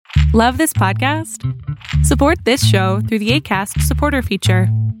Love this podcast? Support this show through the Acast supporter feature.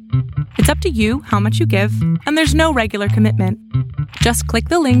 It's up to you how much you give, and there's no regular commitment. Just click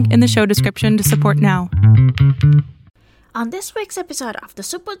the link in the show description to support now. On this week's episode of the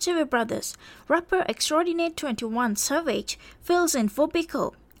Super Cherry Brothers, rapper extraordinaire 21 Savage fills in for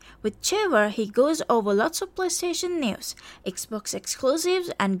Biko. With Cherry, he goes over lots of PlayStation news, Xbox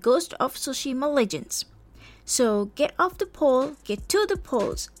exclusives, and Ghost of Tsushima legends. So get off the pole, get to the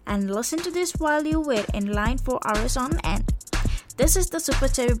polls, and listen to this while you wait in line for hours on end. This is the Super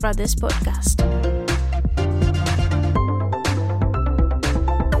Cherry Brothers podcast.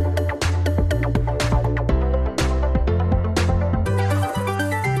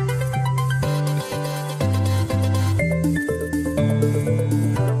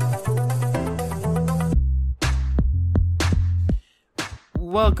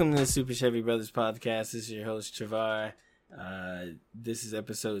 Welcome to the Super Chevy Brothers podcast. This is your host, Travar. This is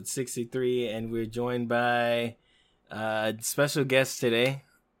episode 63, and we're joined by special guest today.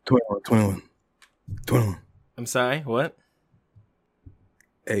 21. I'm sorry, what?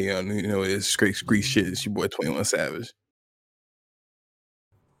 Hey, you know, it's straight street shit. It's your boy 21 Savage.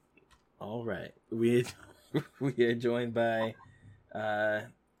 All right. We are joined by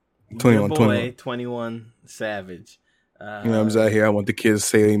 21 Savage. You know, I was out here. I want the kids to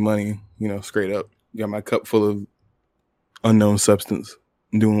save their money, you know, straight up. Got my cup full of unknown substance.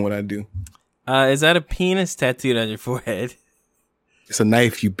 I'm doing what I do. Is that a penis tattooed on your forehead? It's a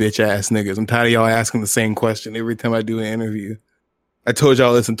knife, you bitch ass niggas. I'm tired of y'all asking the same question every time I do an interview. I told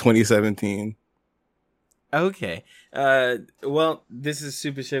y'all this in 2017. Okay. Well, this is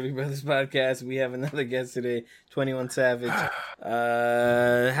Super Chevy Brothers podcast. We have another guest today, 21 Savage.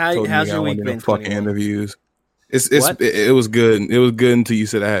 How's your week been? Fucking 21? Interviews. It was good. It was good until you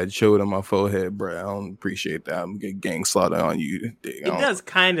said I had showed on my forehead, bro. I don't appreciate that. I'm getting gang slaughter on you. It does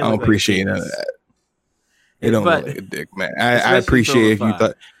kind of. I don't appreciate none of that. It don't look like a dick, man. I appreciate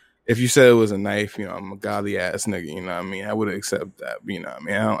if you said it was a knife. You know, I'm a godly ass nigga. You know what I mean? I would accept that. You know what I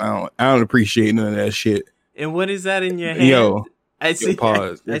mean? I don't appreciate none of that shit. And what is that in your hand? Yo, I see.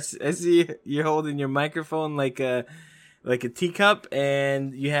 Pause. I see you're holding your microphone like a teacup,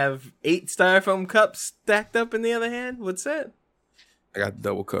 and you have 8 styrofoam cups stacked up in the other hand. What's that? I got the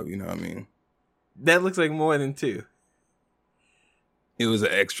double cup, you know what I mean? That looks like more than 2. It was an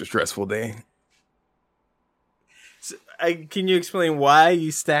extra stressful day. So, can you explain why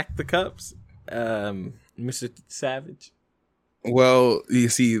you stacked the cups, Mr. Savage? Well, you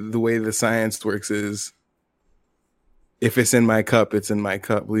see, the way the science works is if it's in my cup, it's in my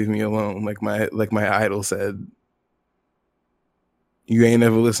cup. Leave me alone, like my idol said. You ain't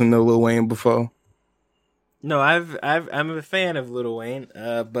ever listened to Lil Wayne before? No, I'm a fan of Lil Wayne.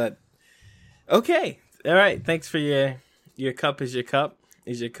 But okay, all right. Thanks for your cup. Is your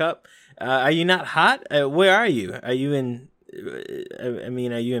cup? Are you not hot? Where are you? Are you in?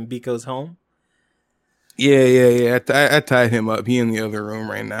 Are you in Biko's home? Yeah. I tied him up. He in the other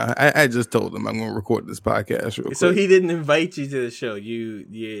room right now. I just told him I'm going to record this podcast real quick. So he didn't invite you to the show.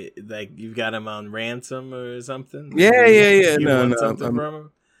 You like you've got him on ransom or something? Yeah. No. Something from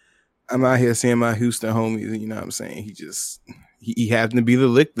him? I'm out here seeing my Houston homies. You know what I'm saying? He happened to be the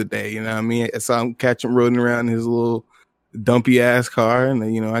lick today. You know what I mean? I saw him catch him rolling around in his little dumpy ass car,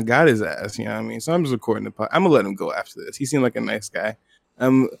 and you know I got his ass. You know what I mean? So I'm just recording the podcast. I'm gonna let him go after this. He seemed like a nice guy.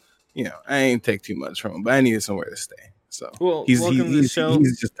 You know, I ain't take too much from him, but I needed somewhere to stay. So he's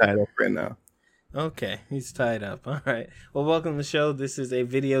just tied up right now. Okay, he's tied up. All right. Well, welcome to the show. This is a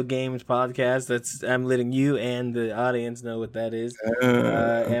video games podcast. I'm letting you and the audience know what that is.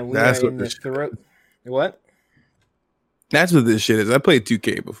 And we are in the throat. What? That's what this shit is. I played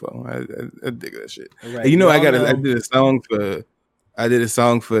 2K before. I dig that shit. Right. You know, I did a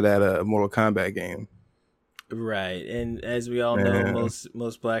song for that Mortal Kombat game. Right, and as we all know,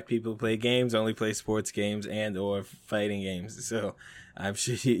 most black people play games, only play sports games and or fighting games. So I'm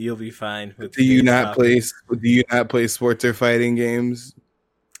sure you'll be fine. Do you not play sports or fighting games?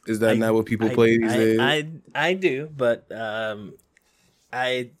 Is that not what people play these days? I do, but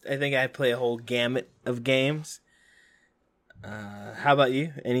I think I play a whole gamut of games. How about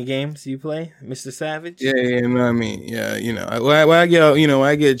you? Any games you play, Mr. Savage? Yeah, you know what I mean. Yeah, you know, when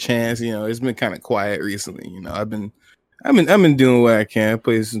I get a chance, you know, it's been kind of quiet recently. You know, I've been doing what I can. I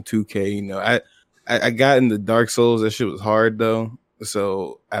play some 2K. You know, I got into Dark Souls. That shit was hard though.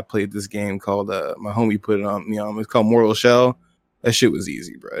 So I played this game called my homie put it on me. It's called Mortal Shell. That shit was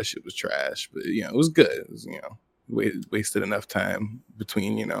easy, bro. That shit was trash, but you know, it was good. It was, you know, wasted enough time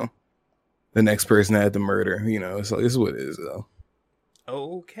between, you know, the next person had the murder. You know, it's what it is though.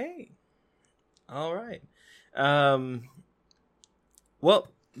 Okay. All right. Well,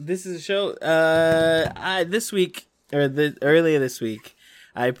 this is a show. Earlier this week,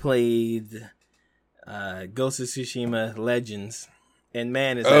 I played Ghost of Tsushima Legends, and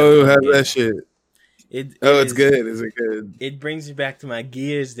man, is how's that shit? It's good. Is it good? It brings me back to my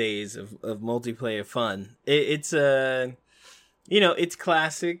Gears days of multiplayer fun. It's it's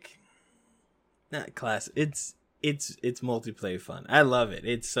classic. Not classic. It's multiplayer fun. I love it.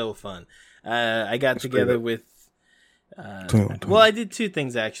 It's so fun. I got together with. I did two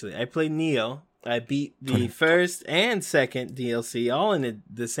things actually. I played Nioh. I beat the first and second DLC all in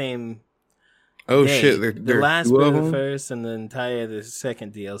the same. Oh day. shit! The last bit of the first and the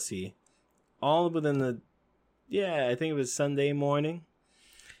second DLC, all within I think it was Sunday morning,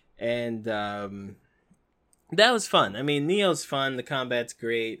 and that was fun. I mean, Nioh's fun. The combat's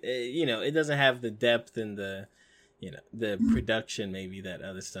great. It doesn't have the depth and the production maybe that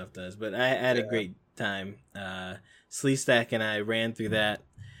other stuff does, but I had a great time. Sleestack and I ran through that,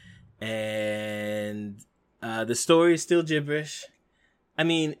 and the story is still gibberish. I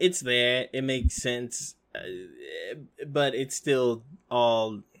mean, it's there. It makes sense, but it's still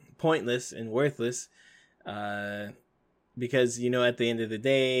all pointless and worthless because, at the end of the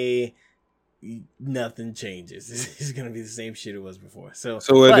day, nothing changes. It's going to be the same shit it was before. So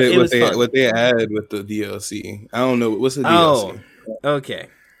what they add with the DLC? I don't know. What's the DLC? Oh, okay.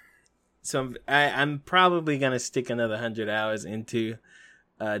 So I'm probably going to stick another 100 hours into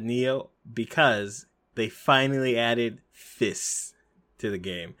Nioh because they finally added fists to the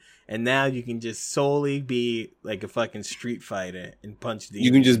game, and now you can just solely be like a fucking Street Fighter and punch demons.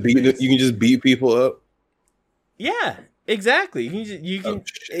 You can just beat people up. Yeah, exactly. You can.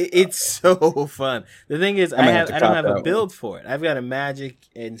 It's so fun. The thing is, I don't have a build for it. I've got a magic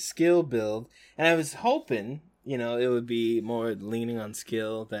and skill build, and I was hoping it would be more leaning on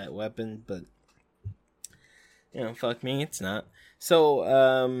skill, that weapon, but fuck me, it's not. So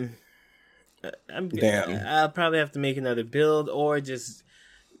I'll probably have to make another build or just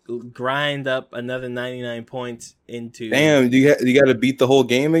grind up another 99 points into. Damn, you got to beat the whole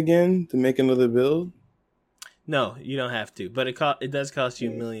game again to make another build? No, you don't have to, but it does cost you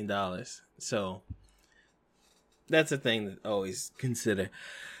 $1 million. So that's a thing to always consider.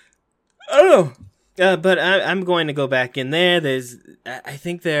 I don't know, but I'm going to go back in there. I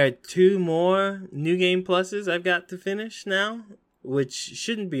think there are 2 more New Game Pluses I've got to finish now, which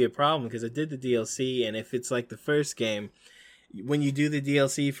shouldn't be a problem because I did the DLC, and if it's like the first game, when you do the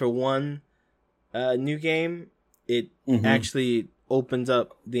DLC for one new game, it actually opens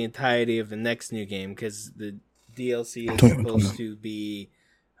up the entirety of the next new game because the DLC is supposed to be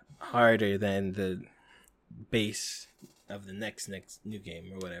harder than the base of the next new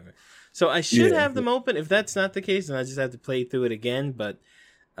game or whatever. So I should have them open. If that's not the case, then I just have to play through it again. But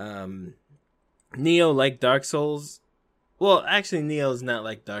Nioh, like Dark Souls. Well, actually, Nioh is not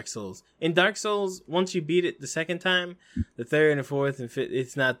like Dark Souls. In Dark Souls, once you beat it the second time, the third and the fourth and fifth,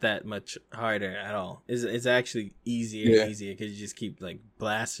 it's not that much harder at all. It's actually easier because you just keep like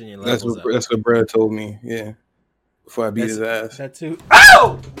blasting your levels up. That's what Brad told me. Yeah, before I beat his ass. That too.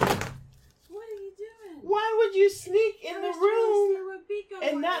 Ow! What are you doing? Why would you sneak in the room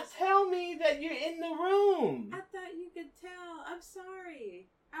and not tell me that you're in the room? I thought you could tell. I'm sorry.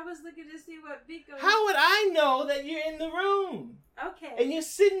 I was looking to see what Biko. How would I know that you're in the room? Okay. And you're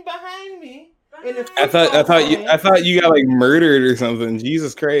sitting behind me. I thought you got like murdered or something.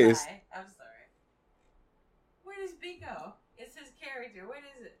 Jesus Christ. Hi. I'm sorry. Where is Biko? It's his character. What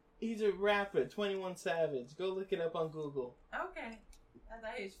is it? He's a rapper, 21 Savage. Go look it up on Google. Okay. I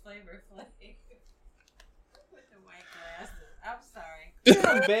thought he was Flavor Flav. With the white glasses. I'm sorry. You know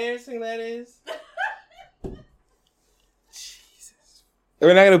how embarrassing that is?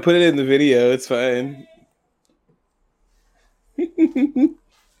 We're not gonna put it in the video. It's fine.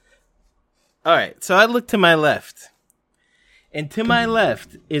 All right. So I look to my left, and to my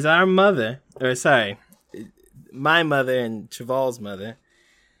left is our mother, my mother and Cheval's mother,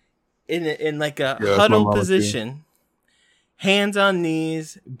 in like a huddled position, hands on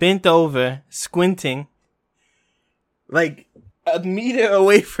knees, bent over, squinting, like a meter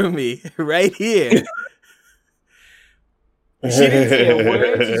away from me, right here. She didn't say a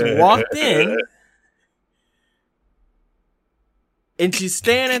word. She just walked in, and she's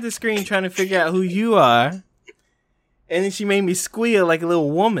staring at the screen trying to figure out who you are. And then she made me squeal like a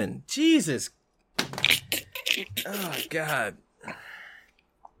little woman. Jesus. Oh, God.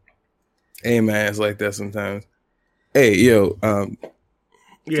 Hey, man, it's like that sometimes. Hey, yo,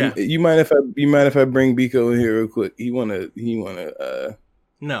 yeah. You mind if I bring Biko in here real quick? He wanna.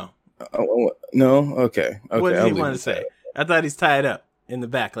 No. No. Okay. What does he want to say? I thought he's tied up in the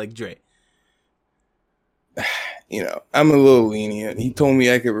back like Dre. you know, I'm a little lenient. He told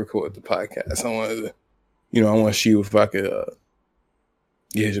me I could record the podcast. I wanted to, you know, I want to see if I could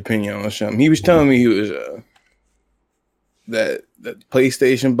get his opinion on something. He was telling me he was that the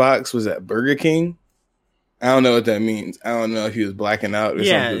PlayStation box was at Burger King. I don't know what that means. I don't know if he was blacking out or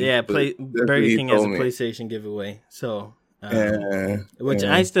something. Yeah. Burger King has a PlayStation giveaway, so which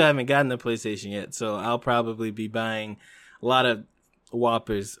I still haven't gotten the PlayStation yet. So I'll probably be buying a lot of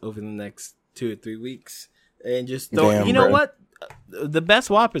Whoppers over the next 2 or 3 weeks, and just throw. Damn, you know bro. what? The best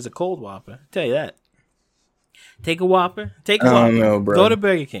Whopper is a cold Whopper. I'll tell you that. Take a Whopper. I don't know, bro. Go to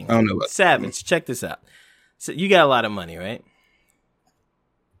Burger King. I don't know about Savage. Check this out. So you got a lot of money, right?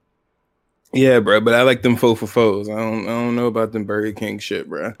 Yeah, bro, but I like them faux for foes. I don't know about them Burger King shit,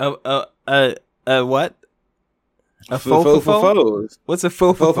 bro. What? A Faux faux for foes. What's a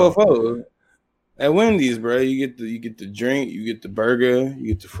faux Faux for for foes. At Wendy's, bro, you get the drink, you get the burger, you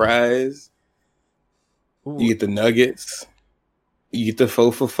get the fries, you get the nuggets, you get the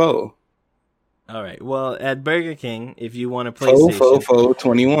faux for foe. All right. Well, at Burger King, if you want a PlayStation, Faux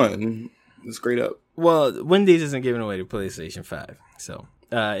 21. Straight up. well, Wendy's isn't giving away the PlayStation 5. So,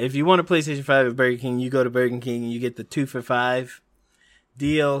 if you want a PlayStation 5 at Burger King, you go to Burger King and you get the 2 for $5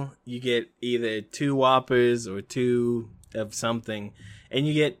 deal. You get either 2 Whoppers or 2 of something, and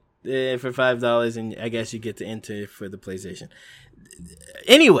you get for $5, and I guess you get to enter for the PlayStation.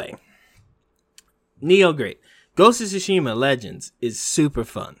 Anyway, Neo great. Ghost of Tsushima Legends is super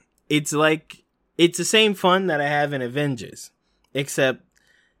fun. It's the same fun that I have in Avengers, except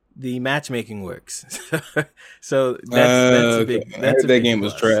the matchmaking works. So that's a big. I heard that game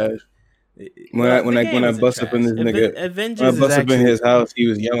was trash. When I bust up in this nigga, Avengers when I bust is up in actually- his house, he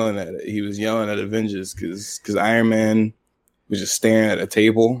was yelling at it. He was yelling at Avengers because Iron Man was just staring at a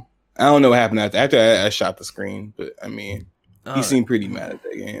table. I don't know what happened after I shot the screen, but I mean, he seemed pretty mad at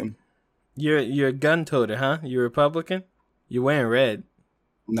that game. You're a gun toter, huh? You're Republican. You're wearing red.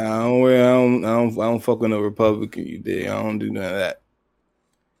 No, I don't fuck with no Republican. You did. I don't do none of that.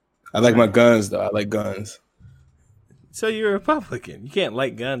 I like my guns though. I like guns. So you're a Republican. You can't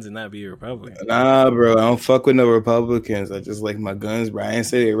like guns and not be a Republican. Nah, bro. I don't fuck with no Republicans. I just like my guns, bro. I ain't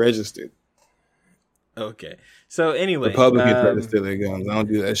say they registered. Okay. So anyway, Republicans register their guns. I don't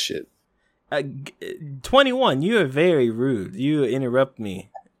do that shit. 21. You are very rude. You interrupt me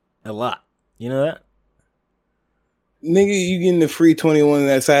a lot. You know that? Nigga, you getting the free 21 in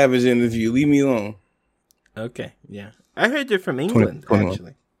that Savage interview. Leave me alone. Okay. Yeah. I heard you're from England, 21.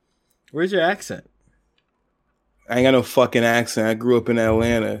 actually. Where's your accent? I ain't got no fucking accent. I grew up in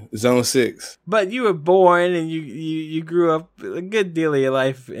Atlanta, Zone 6. But you were born and you grew up a good deal of your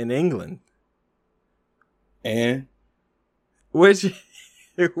life in England. And Where's your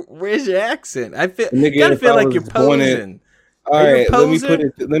accent? I feel Nigga, gotta if feel I like you're was born in- posing. all Are you a right, let me poser? put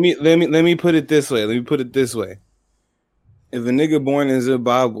it. Let me put it this way. Let me put it this way. If a nigga born in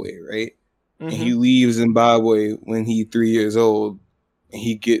Zimbabwe, right, and he leaves Zimbabwe when he 3 years old, and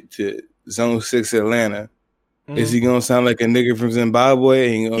he get to Zone 6 Atlanta, is he gonna sound like a nigga from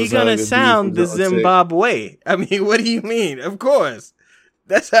Zimbabwe? He's gonna sound the Zimbabwe. I mean, what do you mean? Of course.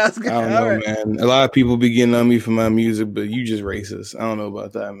 That's how it's I gonna don't know, man. A lot of people be getting on me for my music, but you just racist. I don't know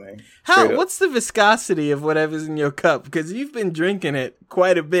about that, man. Straight up. What's the viscosity of whatever's in your cup? Because you've been drinking it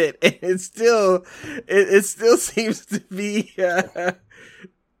quite a bit, and it still seems to be to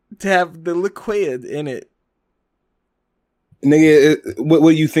have the liquid in it. Nigga, what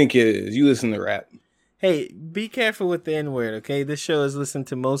do you think it is? You listen to rap. Hey, be careful with the N-word, okay? This show is listened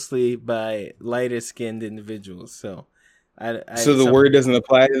to mostly by lighter-skinned individuals, so So the word doesn't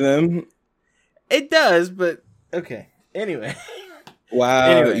apply to them? It does, but okay. Anyway. Wow,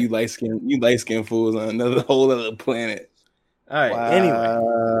 Anyway. you light skin fools on another whole other planet. All right. Wow.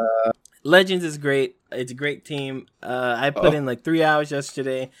 Anyway, Legends is great. It's a great team. I put in like 3 hours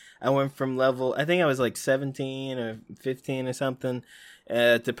yesterday. I went from level, I think I was like 17 or 15 or something,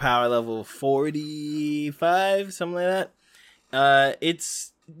 to power level 45, something like that.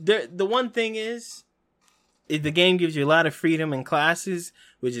 It's the one thing is, the game gives you a lot of freedom in classes,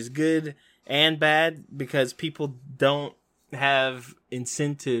 which is good and bad because people don't have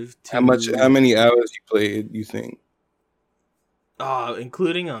incentive to. How many hours you played, you think?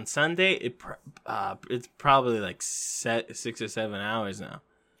 Including on Sunday, it's probably like 6 or 7 hours now.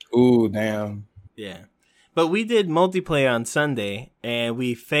 Ooh, damn. Yeah, but we did multiplayer on Sunday and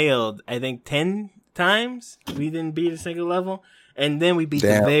we failed. I think 10 times. We didn't beat a single level, and then we beat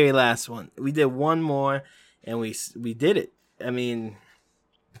the very last one. We did one more, and we did it. I mean,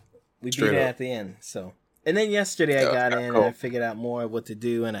 we beat it at the end. So, and then yesterday I got in and I figured out more what to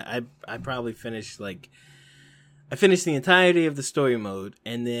do, and I probably finished like I finished the entirety of the story mode,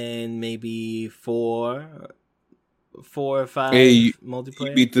 and then maybe four or five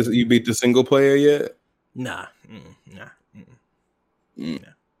multiplayer. You beat the single player yet? Nah.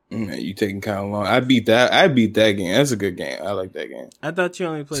 You taking kind of long. I beat that game. That's a good game. I like that game. I thought you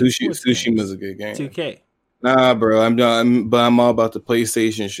only played Tsushima's a good game. 2K. Nah, bro. I'm all about the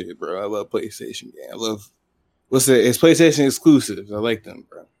PlayStation shit, bro. I love PlayStation game. I love it's PlayStation exclusives. I like them,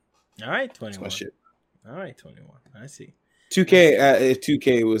 bro. All right, 21. That's my shit. All right, 21. I see. 2K. If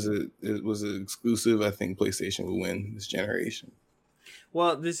 2K was an exclusive, I think PlayStation would win this generation.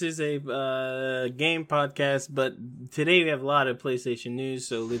 Well, this is a game podcast, but today we have a lot of PlayStation news,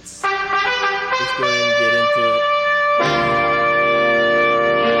 so let's go ahead and get into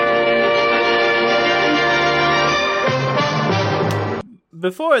it.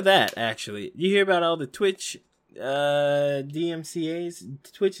 Before that, actually, you hear about all the Twitch DMCAs?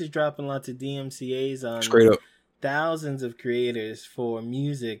 Twitch is dropping lots of DMCAs on straight up thousands of creators for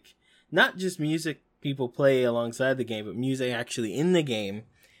music, not just music people play alongside the game, but music actually in the game.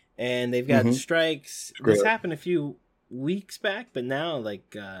 And they've got strikes. This happened a few weeks back, but now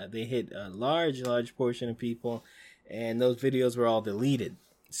they hit a large portion of people, and those videos were all deleted.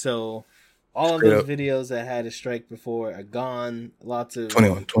 So all of those videos that had a strike before are gone. Lots of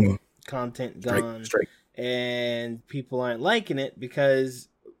 21 content gone. Strike. And people aren't liking it because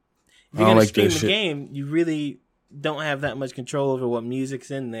if you're going to stream the game, you really don't have that much control over what music's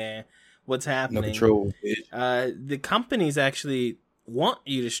in there, what's happening. No control. The companies actually want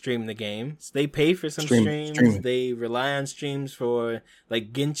you to stream the games. They pay for some streams. They rely on streams for,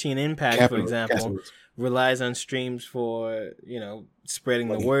 like, Genshin Impact, for example, relies on streams for, spreading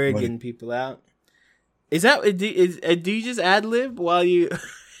the word, getting people out. Is that, do you just ad-lib while you...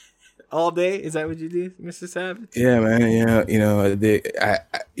 all day? Is that what you do, Mr. Savage? Yeah, man. Yeah,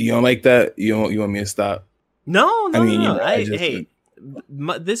 you don't like that? You want me to stop? No.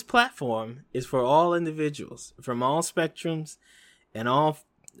 This platform is for all individuals from all spectrums and all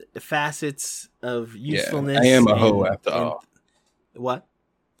facets of usefulness. I am a hoe after all. What?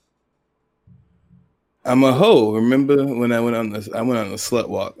 I'm a hoe. Remember when I went on the slut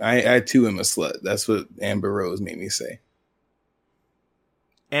walk? I too am a slut. That's what Amber Rose made me say.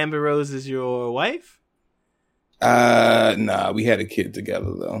 Amber Rose is your wife? Nah, we had a kid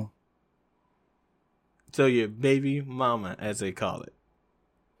together though. So your baby mama, as they call it.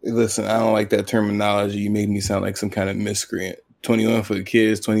 Listen, I don't like that terminology. You made me sound like some kind of miscreant. 21 for the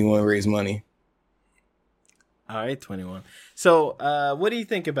kids, 21 raise money. All right, 21. So, what do you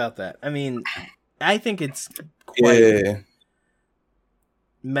think about that? I mean, I think it's quite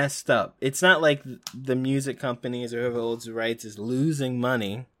messed up. It's not like the music companies or whoever holds the rights is losing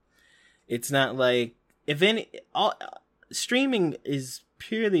money. It's not like streaming is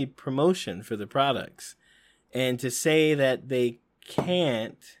purely promotion for the products, and to say that they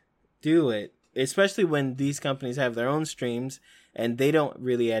can't do it, especially when these companies have their own streams and they don't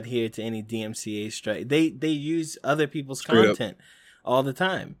really adhere to any DMCA strike. They use other people's content all the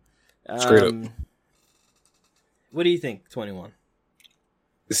time. Straight up. What do you think, 21?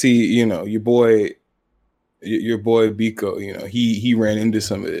 See, your boy Biko, he ran into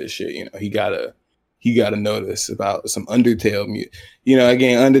some of this shit. He got a notice about some Undertale music.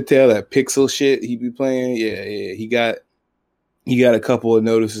 Again, Undertale, that pixel shit he be playing. Yeah. He got a couple of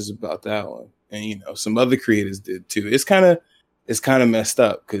notices about that one, and some other creators did too. It's kind of messed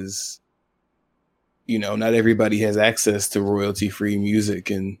up because not everybody has access to royalty-free music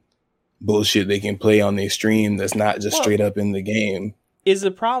and bullshit they can play on their stream that's not just straight up in the game. Is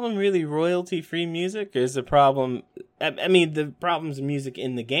the problem really royalty-free music, or is the problem... I mean, the problem's music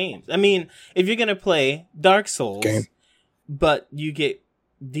in the games. I mean, if you're going to play Dark Souls, but you get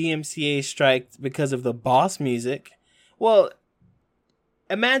DMCA striked because of the boss music, well,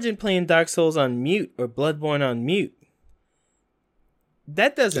 imagine playing Dark Souls on mute or Bloodborne on mute.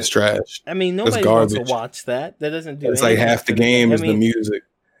 That doesn't... It's trash. I mean, nobody wants to watch that. That doesn't do anything. It's like half the game is the music.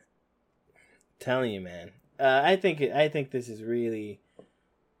 Telling you, man. I think this is really...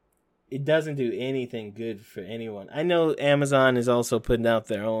 It doesn't do anything good for anyone. I know Amazon is also putting out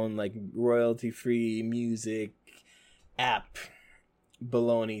their own royalty-free music app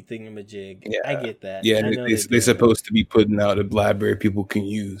baloney thingamajig. Yeah. I get that. Yeah, they're supposed to be putting out a library people can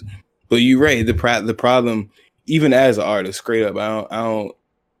use. But you're right. The problem, even as an artist, straight up, I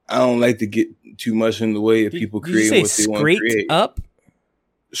don't like to get too much in the way of people creating what they want to create.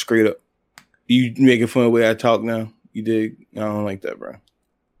 Straight up. You making fun of the way I talk now? You dig? I don't like that, bro.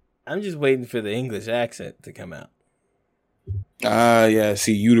 I'm just waiting for the English accent to come out. Yeah.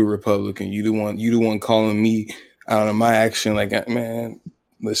 See, you the Republican. You the one calling me out on my action. Like, man,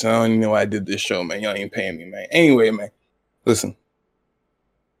 Listen, I don't even know why I did this show, man. Y'all ain't paying me, man. Anyway, man. Listen.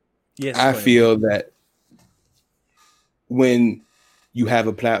 Yes, I feel that when you have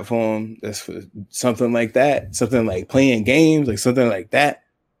a platform that's for something like that, something like playing games, like something like that,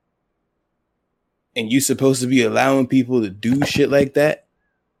 and you're supposed to be allowing people to do shit like that,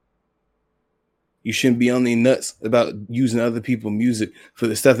 you shouldn't be only nuts about using other people's music for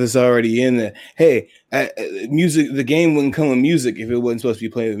the stuff that's already in there. Hey, music, the game wouldn't come with music if it wasn't supposed to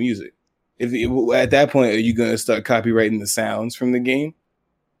be playing with music. At that point, are you going to start copyrighting the sounds from the game?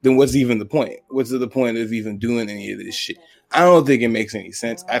 Then what's even the point? What's the point of even doing any of this shit? I don't think it makes any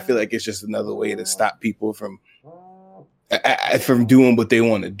sense. I feel like it's just another way to stop people from doing what they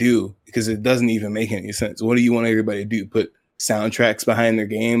want to do, because it doesn't even make any sense. What do you want everybody to do? Put soundtracks behind their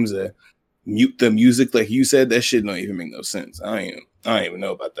games? Mute the music like you said? That shit don't even make no sense. I don't even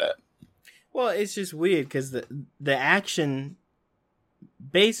know about that. Well, it's just weird because the action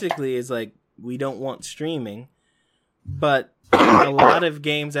basically is like, we don't want streaming, but a lot of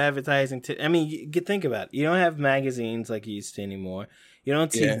games advertising I mean, you think about it. You don't have magazines like you used to anymore. You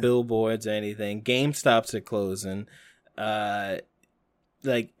don't see billboards or anything. GameStops are closing. Like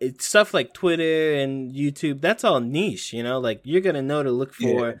it's stuff like Twitter and YouTube. That's all niche, you know. Like you're gonna know to look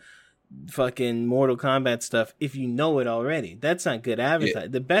for fucking Mortal Kombat stuff if you know it already. That's not good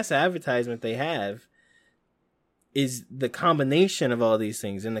advertising. The best advertisement they have is the combination of all these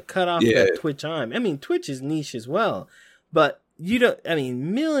things and the cutoff of Twitch arm. I mean, Twitch is niche as well, but you don't. I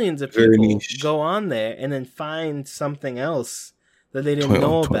mean, millions of people go on there and then find something else that they didn't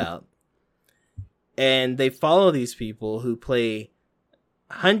know about, and they follow these people who play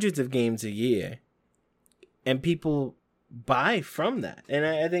hundreds of games a year, and people buy from that, and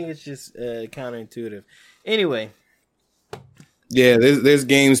I think it's just counterintuitive. Anyway, there's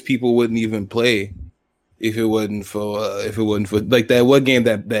games people wouldn't even play if it wasn't for like that one game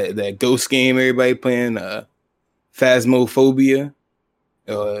that ghost game everybody playing, Phasmophobia,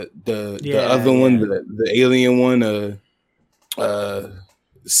 the other one, the alien one,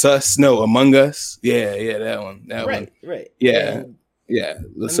 Among Us, that one, right, yeah.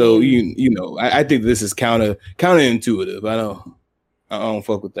 So I mean, you know, I think this is counterintuitive. I don't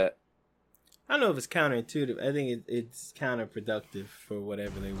fuck with that. I don't know if it's counterintuitive. I think it's counterproductive for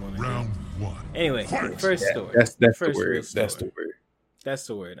whatever they want to do. Anyway, first story. That's the word. That's the word. That's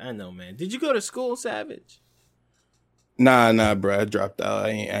the word. I know, man. Did you go to school, Savage? Nah, bro. I dropped out. I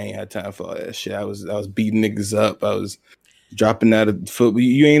ain't had time for all that shit. I was beating niggas up. I was dropping out of football.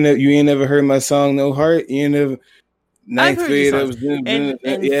 You ain't never heard my song No Heart? You ain't never. Ninth grade, I was doing. And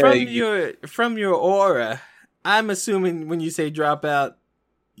from your aura, I'm assuming when you say drop out,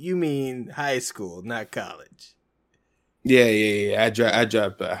 you mean high school, not college. Yeah. I dropped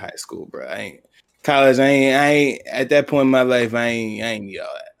out of high school, bro. I ain't college. I ain't at that point in my life. I ain't need all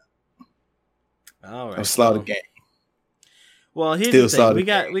that. All right. I'm slaughter gang. Well, here's the thing.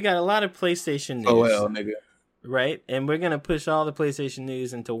 We got a lot of PlayStation news. Oh well, nigga. Right? And we're going to push all the PlayStation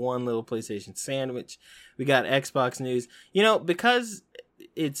news into one little PlayStation sandwich. We got Xbox news. You know, because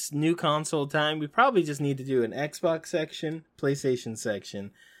it's new console time, we probably just need to do an Xbox section, PlayStation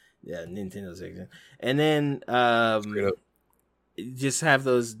section, Nintendo section, and then just have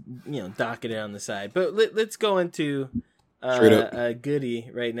those, you know, docketed on the side. But let's go into a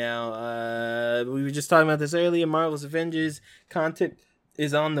goodie right now. We were just talking about this earlier. Marvel's Avengers content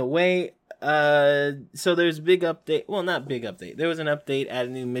is on the way. So there's a big update. Well, not big update. There was an update,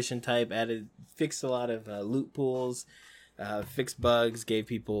 added new mission type, fixed a lot of loot pools, fixed bugs, gave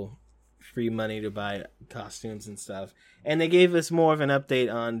people free money to buy costumes and stuff. And they gave us more of an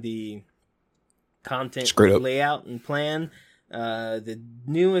update on the content layout and plan. The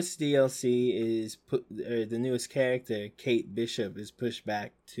newest DLC is the newest character, Kate Bishop, is pushed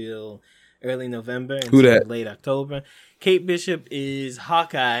back till early November and late October. Kate Bishop is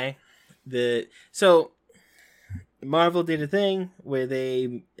Hawkeye. So Marvel did a thing where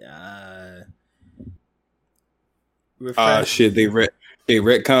they they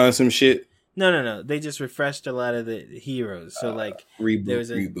retconned some shit. No. They just refreshed a lot of the heroes. So like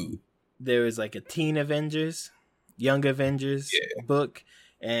reboot. There was like a Teen Avengers, Young Avengers book,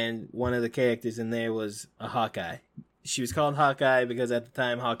 and one of the characters in there was a Hawkeye. She was called Hawkeye because at the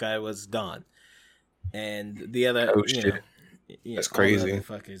time Hawkeye was gone, and the other that's crazy.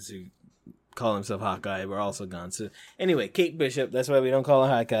 Fuckers who call himself Hawkeye were also gone. So anyway, Kate Bishop, that's why we don't call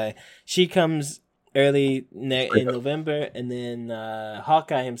her Hawkeye. She comes early in November, and then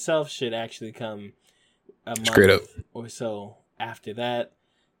Hawkeye himself should actually come a month or so after that.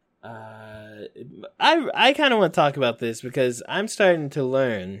 I kind of want to talk about this because I'm starting to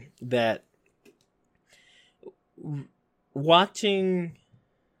learn that watching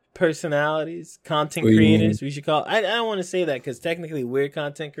personalities, content What do you mean? creators. We should call. I don't want to say that because technically we're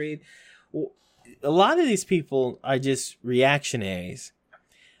content creators. A lot of these people are just reactionaries.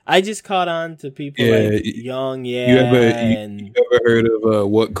 I just caught on to people like Young, You and ever heard of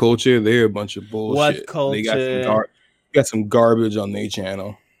What Culture? They're a bunch of bullshit. What Culture. They got some garbage on their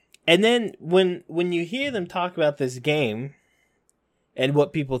channel. And then when you hear them talk about this game and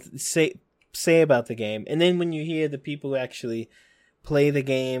what people say about the game, and then when you hear the people who actually play the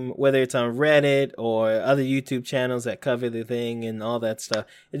game, whether it's on Reddit or other YouTube channels that cover the thing and all that stuff,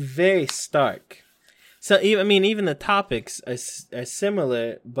 it's very stark. So even the topics are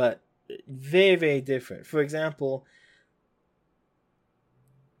similar, but very, very different. For example,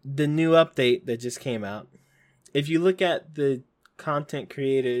 the new update that just came out. If you look at the content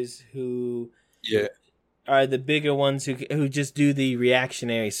creators who are the bigger ones who just do the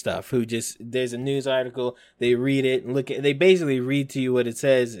reactionary stuff, who just, there's a news article, they read it and they basically read to you what it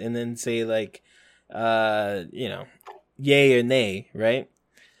says and then say like, yay or nay, right?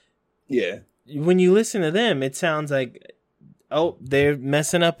 Yeah. When you listen to them, it sounds like, oh, they're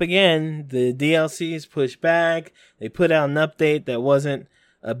messing up again. The DLC is pushed back. They put out an update that wasn't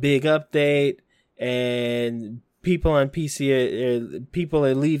a big update, and people on PC people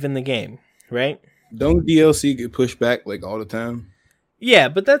are leaving the game, right? Don't DLC get pushed back like all the time? Yeah,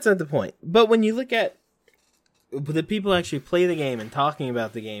 but that's not the point. But when you look at the people who actually play the game and talking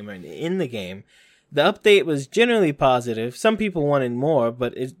about the game and in the game, the update was generally positive. Some people wanted more,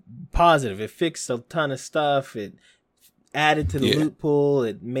 but it's positive. It fixed a ton of stuff. It added to the loot pool.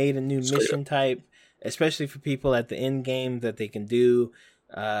 It made a new mission type, especially for people at the end game that they can do.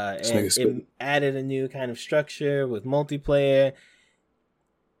 And it added a new kind of structure with multiplayer.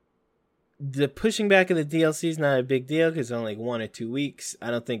 The pushing back of the DLC is not a big deal because it's only like 1 or 2 weeks.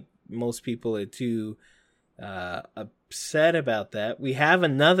 I don't think most people are too upset about that. We have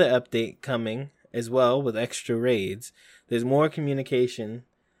another update coming as well with extra raids. There's more communication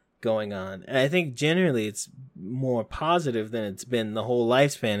going on, and I think generally it's more positive than it's been the whole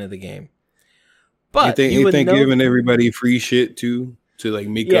lifespan of the game. But you think giving everybody free shit too to like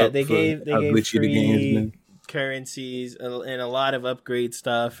make up they for gave how glitchy the game's been? Currencies and a lot of upgrade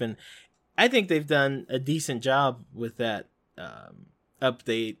stuff, and I think they've done a decent job with that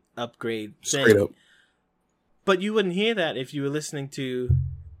upgrade thing. Straight up. But you wouldn't hear that if you were listening to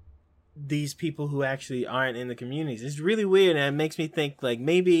these people who actually aren't in the communities. It's really weird, and it makes me think like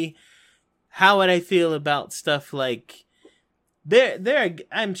maybe how would I feel about stuff like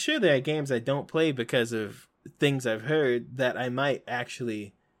I'm sure there are games I don't play because of things I've heard that I might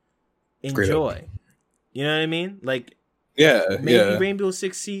actually enjoy. You know what I mean? Like maybe Rainbow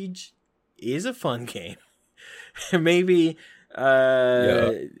Six Siege is a fun game. Maybe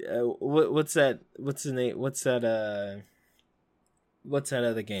what's that? What's the name? What's that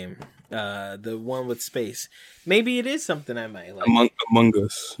other game? The one with space. Maybe it is something I might like. Among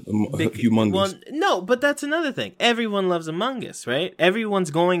Us. Humongous. Well, no, but that's another thing. Everyone loves Among Us, right?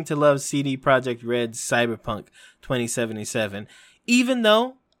 Everyone's going to love CD Projekt Red's Cyberpunk 2077, even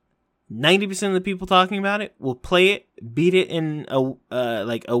though 90% of the people talking about it will play it, beat it in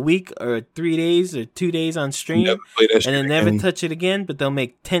a week or 3 days or 2 days on stream, and then never touch it again. But they'll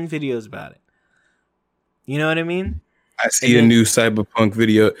make 10 videos about it. You know what I mean? I see a new Cyberpunk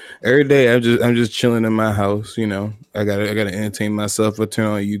video every day. I'm just chilling in my house. You know, I gotta entertain myself. I turn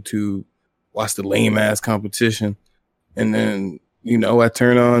on YouTube, watch the lame ass competition, and then I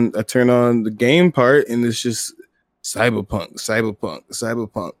turn on the game part, and it's just Cyberpunk,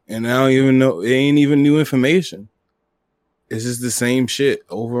 and I don't even know. It ain't even new information. It's just the same shit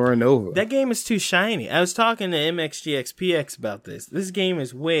over and over. That game is too shiny. I was talking to MXGXPX about this. This game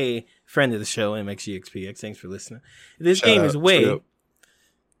is way, friend of the show, MXGXPX. Thanks for listening. This game is way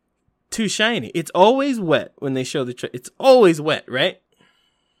too shiny. It's always wet when they show the it's always wet, right?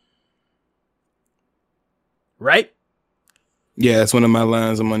 Right? Yeah, that's one of my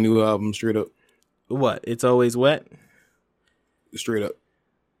lines on my new album, straight up. What? It's always wet? Straight up.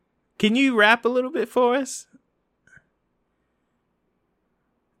 Can you rap a little bit for us?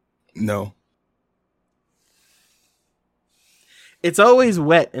 No. It's always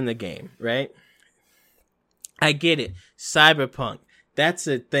wet in the game, right? I get it. Cyberpunk. That's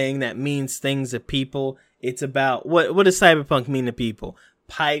a thing that means things to people. It's about what does cyberpunk mean to people?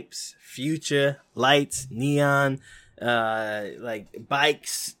 Pipes, future, lights, neon, like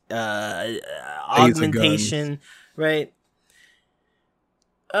bikes, augmentation, right?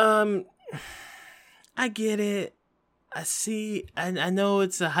 I get it. I see. I know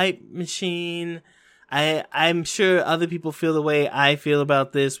it's a hype machine. I'm sure other people feel the way I feel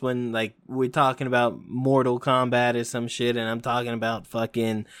about this when like we're talking about Mortal Kombat or some shit, and I'm talking about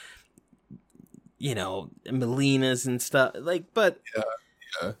fucking, you know, Melinas and stuff. Like, but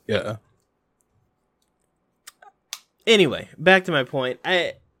yeah. Anyway, back to my point.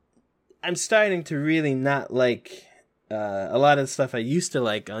 I'm starting to really not like a lot of the stuff I used to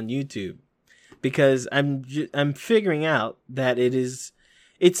like on YouTube, because I'm figuring out that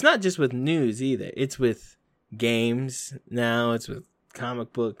it's not just with news either. It's with games now. It's with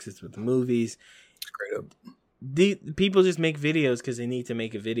comic books. It's with movies. Straight up. People just make videos because they need to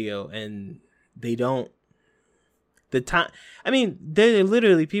make a video, and they don't. The time. I mean, there are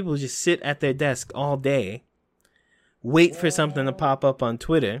literally people who just sit at their desk all day, wait for something to pop up on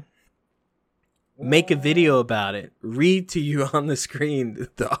Twitter, make a video about it, read to you on the screen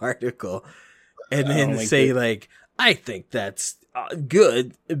the article, and then say like, I think that's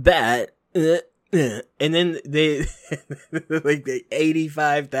good, bad, and then they like the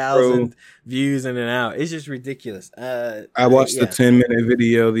 85,000 views in an hour. It's just ridiculous. I watched a 10-minute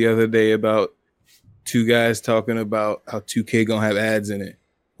video the other day about two guys talking about how 2K gonna have ads in it.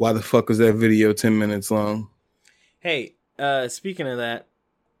 Why the fuck was that video 10 minutes long? Hey, speaking of that,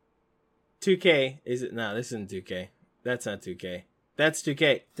 2K is it? No, this isn't 2K. That's not 2K. That's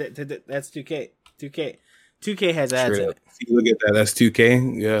 2K. That's 2K. 2K. 2K has ads in it. See, look at that. That's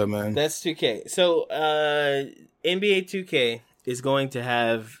 2K. Yeah, man. That's 2K. So, NBA 2K is going to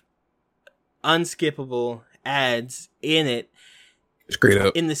have unskippable ads in it. Straight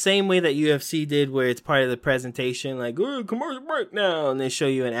up. In the same way that UFC did, where it's part of the presentation, like, oh, commercial break now, and they show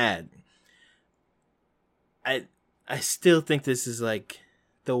you an ad. I still think this is like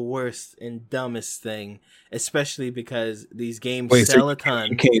the worst and dumbest thing, especially because these games sell a ton.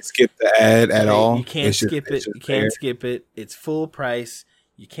 You can't skip the ad at all. You can't skip it. You can't skip it. It's full price.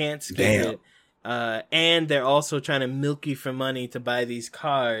 You can't skip it. And they're also trying to milk you for money to buy these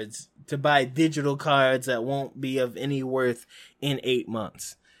cards, to buy digital cards that won't be of any worth in 8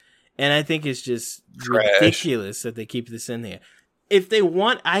 months. And I think it's just ridiculous that they keep this in there. If they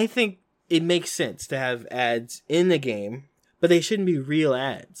want, I think it makes sense to have ads in the game, but they shouldn't be real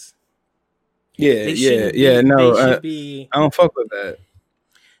ads. Yeah. No, I don't fuck with that.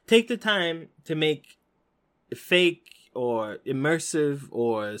 Take the time to make fake or immersive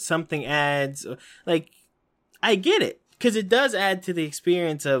or something ads. Like, I get it, because it does add to the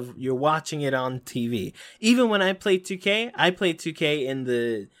experience of you're watching it on TV. Even when I play 2K, I play 2K in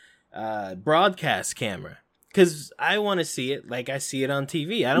the broadcast camera, because I want to see it like I see it on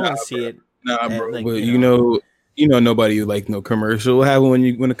TV. I don't want to see it. Nah, bro. Like, but you know, nobody like no commercial. What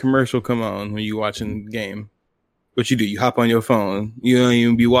happens when a commercial come on when you watching the game? What you do? You hop on your phone. You don't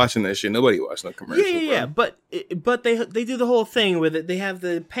even be watching that shit. Nobody watching no commercial. Yeah. But they do the whole thing with it. They have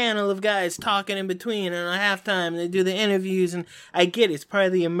the panel of guys talking in between, and at halftime they do the interviews. And I get it. It's part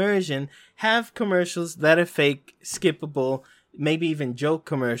of the immersion. Have commercials that are fake, skippable, maybe even joke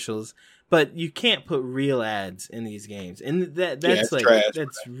commercials. But you can't put real ads in these games, and that's like trash,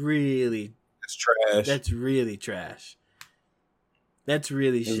 that's really trash. That's really trash. That's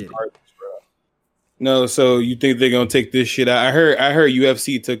really shitty. Garbage, bro. No, so you think they're gonna take this shit out? I heard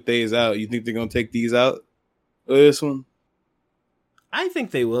UFC took these out. You think they're gonna take these out? This one? I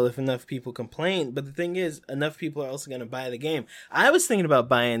think they will if enough people complain. But the thing is, enough people are also gonna buy the game. I was thinking about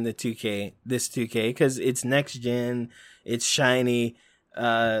buying this 2K, because it's next gen, it's shiny.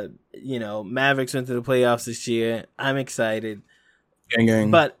 Mavericks went to the playoffs this year. I'm excited.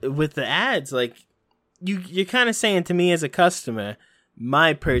 Gang. But with the ads, like you're kind of saying to me as a customer,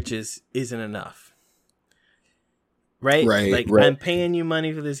 my purchase isn't enough. Right? Like, I'm paying you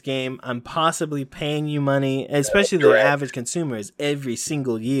money for this game. I'm possibly paying you money, especially the average consumers, every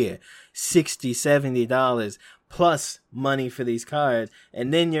single year, $60, $70 plus money for these cards.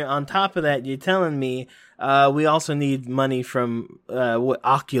 And then you're on top of that, you're telling me we also need money from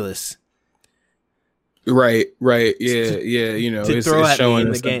Oculus. Right. Yeah. To throw at me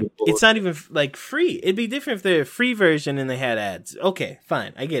in the game. It's not even like free. It'd be different if they're a free version and they had ads. Okay,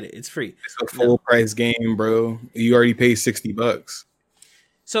 fine. I get it. It's free. It's a full price game, bro. You already paid $60.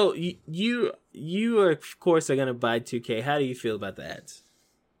 So you of course are gonna buy 2K. How do you feel about the ads?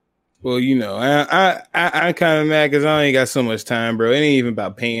 Well, I kind of mad because I ain't got so much time, bro. It ain't even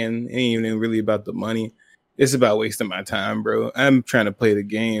about paying. It ain't even really about the money. It's about wasting my time, bro. I'm trying to play the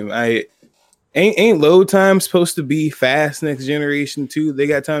game. Ain't load time supposed to be fast next generation too? They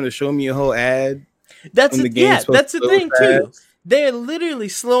got time to show me a whole ad. That's the thing too. They're literally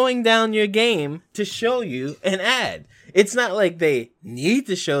slowing down your game to show you an ad. It's not like they need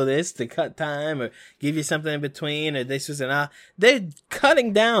to show this to cut time or give you something in between or this was they're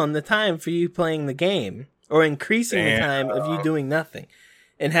cutting down the time for you playing the game or increasing the time of you doing nothing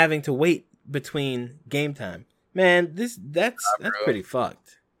and having to wait between game time. Man, that's pretty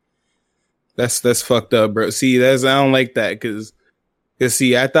fucked. That's fucked up, bro. See, I don't like that because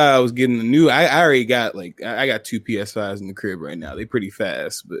see, I thought I was getting the new. I already got I got 2 PS5s in the crib right now. They pretty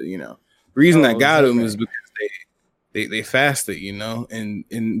fast, but the reason I got them is because they faster,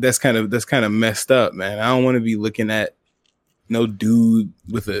 and that's kind of messed up, man. I don't want to be looking at no dude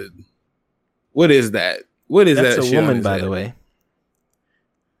with a what is that? What is that's that? That's a woman, by the way.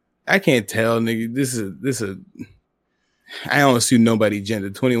 I can't tell, nigga. This is. I don't see nobody gender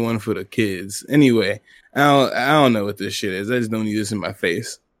 21 for the kids. Anyway, I don't know what this shit is. I just don't need this in my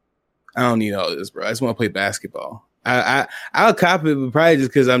face. I don't need all this, bro. I just want to play basketball. I'll cop it, but probably just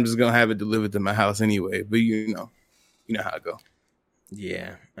because I'm just gonna have it delivered to my house anyway. But you know how it go.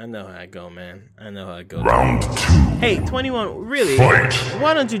 Yeah, I know how it go, man. I know how it go. Round 2. Hey, 21, really? Fight.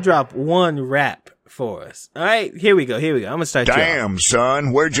 Why don't you drop one rap for us? All right, here we go. I'm gonna start. Damn,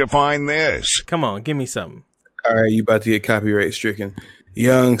 son, where'd you find this? Come on, give me something. All right, you about to get copyright stricken.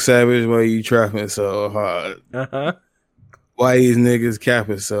 Young Savage, why you trapping so hard? Why these niggas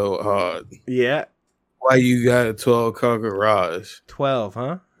capping so hard? Yeah. Why you got a 12-car garage? 12,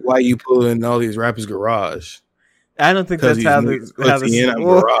 huh? Why you pulling all these rappers' garage? I don't think that's how the garage.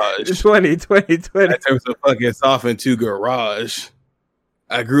 20. I turned the fucking soft into garage.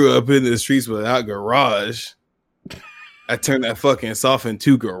 I grew up in the streets without garage. I turned that fucking soft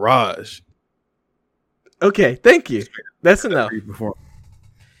into garage. Okay, thank you. That's enough.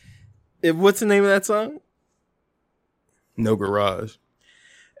 What's the name of that song? No garage.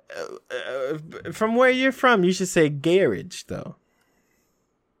 From where you're from, you should say garage, though.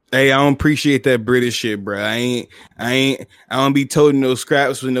 Hey, I don't appreciate that British shit, bro. I don't be toting no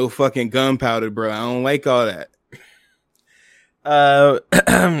scraps with no fucking gunpowder, bro. I don't like all that. I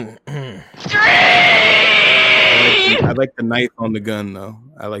like the knife on the gun, though.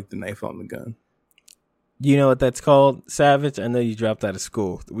 I like the knife on the gun. You know what that's called, Savage? I know you dropped out of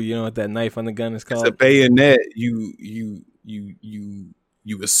school. You know what that knife on the gun is called? It's a bayonet. You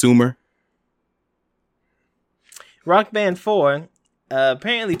assumer. Rock Band 4.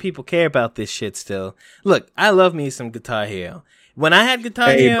 Apparently people care about this shit still. Look, I love me some Guitar Hero. When I had Guitar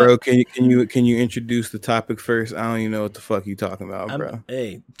Hero... Hey, bro, can you introduce the topic first? I don't even know what the fuck you talking about, bro.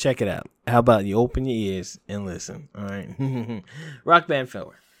 Hey, check it out. How about you open your ears and listen, all right? Rock Band 4.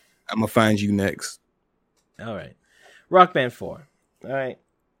 I'm going to find you next. All right. Rock Band 4. All right.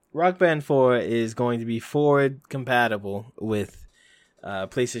 Rock Band 4 is going to be forward compatible with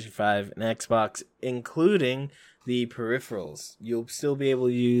PlayStation 5 and Xbox, including the peripherals. You'll still be able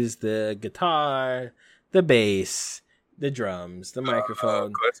to use the guitar, the bass, the drums, the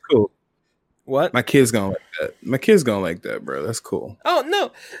microphone. That's cool. What? My kid's gonna like that. My kid's gonna like that, bro. That's cool. Oh,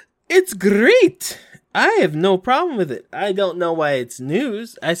 no. It's great. I have no problem with it. I don't know why it's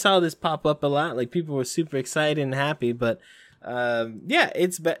news. I saw this pop up a lot. Like, people were super excited and happy, but yeah,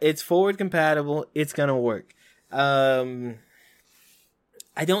 it's forward compatible. It's gonna work. I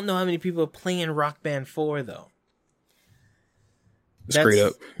don't know how many people are playing Rock Band 4 though. Straight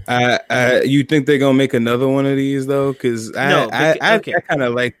up. You think they're gonna make another one of these though? Because I kind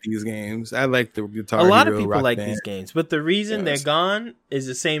of like these games. I like the Guitar Hero. A lot of people Rock like Band. these games, but the reason they're gone is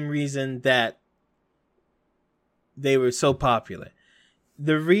the same reason that they were so popular.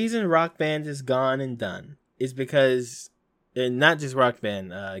 The reason Rock Band is gone and done is because, and not just Rock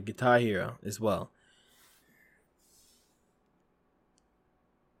Band, Guitar Hero as well.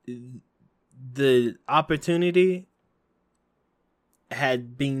 The opportunity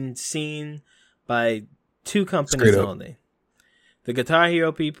had been seen by two companies only. The Guitar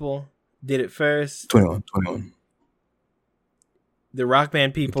Hero people did it first. 21. The Rock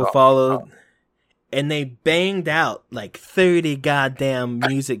Band people followed. And they banged out like 30 goddamn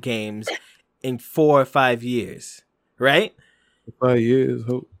music games in 4 or 5 years. Right? 5 years.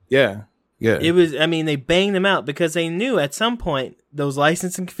 Yeah. It was, I mean, they banged them out because they knew at some point those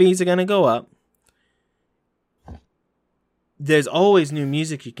licensing fees are going to go up. There's always new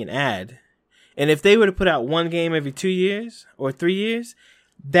music you can add. And if they were to put out one game every 2 years or 3 years,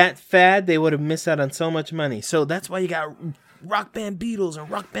 that fad, they would have missed out on so much money. So that's why you got Rock Band Beatles and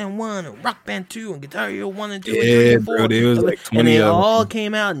Rock Band 1 and Rock Band 2 and Guitar Hero 1 and 2 and 3 and 4. Bro, there was like 20 and they of them. all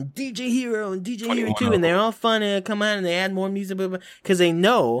came out and DJ Hero and DJ Hero 2 and they're all fun and they come out and they add more music because they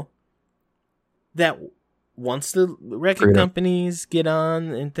know that once the record companies get on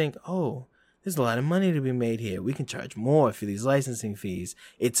and think, oh, there's a lot of money to be made here. We can charge more for these licensing fees.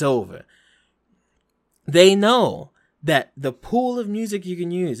 It's over. They know that the pool of music you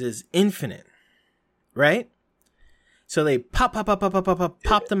can use is infinite, right? So they pop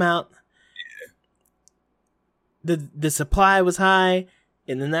them out. The supply was high,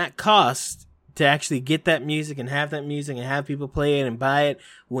 and then that cost to actually get that music and have that music and have people play it and buy it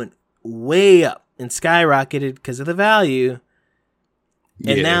went way up and skyrocketed because of the value.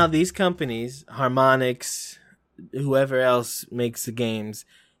 And now these companies, Harmonix, whoever else makes the games,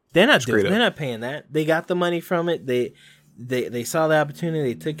 they're not paying that. They got the money from it. They saw the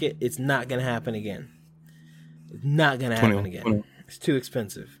opportunity. They took it. It's not going to happen again. It's not going to happen again. It's too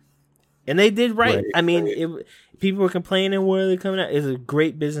expensive. And they did right. I mean, people were complaining where they're coming out. It's a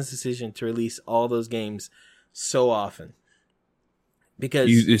great business decision to release all those games so often.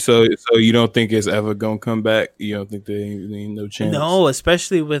 Because so you don't think it's ever gonna come back? You don't think there ain't no chance? No,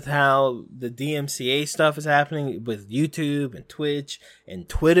 especially with how the DMCA stuff is happening with YouTube and Twitch and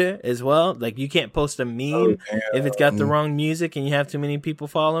Twitter as well. Like, you can't post a meme if it's got the wrong music and you have too many people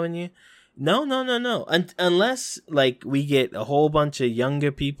following you. No. Unless like we get a whole bunch of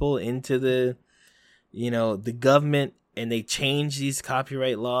younger people into the government and they change these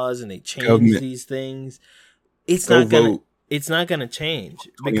copyright laws and they change these things. It's not going to change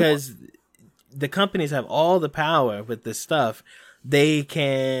because the companies have all the power with this stuff. They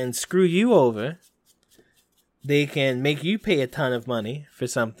can screw you over. They can make you pay a ton of money for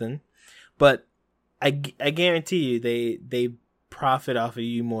something, but I guarantee you they profit off of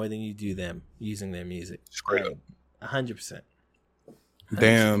you more than you do them using their music. Straight up. 100%.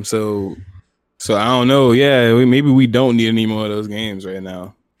 Damn. So I don't know. Yeah, maybe we don't need any more of those games right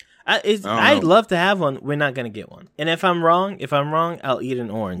now. I'd love to have one. We're not gonna get one. And if I'm wrong, I'll eat an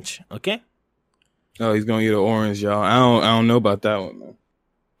orange. Okay. Oh, he's gonna eat an orange, y'all. I don't know about that one, man.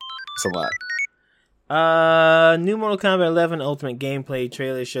 It's a lot. New Mortal Kombat 11 Ultimate Gameplay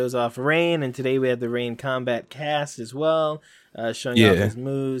trailer shows off Rain, and today we have the Rain Combat cast as well, showing off his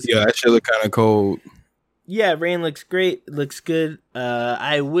moves. Yeah, that shit look kind of cold. Yeah, Rain looks great. Looks good.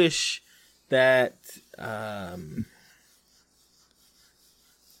 I wish that.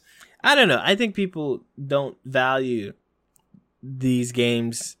 I don't know. I think people don't value these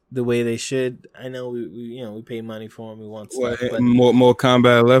games the way they should. I know we pay money for them. We want stuff. But more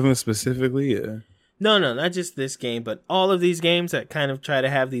Combat 11 specifically, yeah. No, not just this game, but all of these games that kind of try to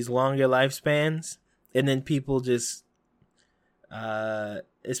have these longer lifespans, and then people just,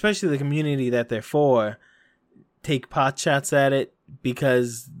 especially the community that they're for, take pot shots at it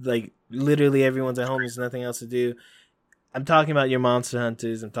because like literally everyone's at home. There's nothing else to do. I'm talking about your Monster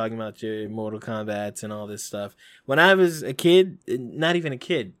Hunters. I'm talking about your Mortal Kombats and all this stuff. When I was a kid, not even a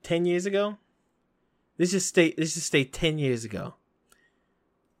kid, 10 years ago. Let's just stay 10 years ago.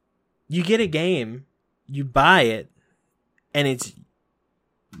 You get a game, you buy it, and it's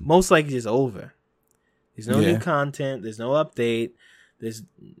most likely just over. There's no new content. There's no update.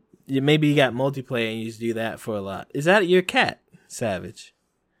 Maybe you got multiplayer and you just do that for a lot. Is that your cat, Savage?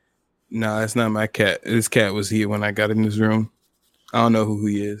 No, that's not my cat. This cat was here when I got in this room. I don't know who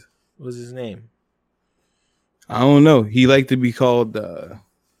he is. What's his name? I don't know. He liked to be called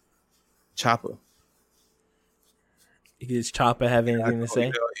Chopper. Does Chopper have anything to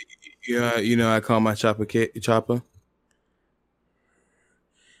say? I call my Chopper Chopper.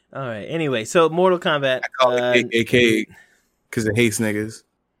 All right. Anyway, so Mortal Kombat. I call it KKK because it hates niggas.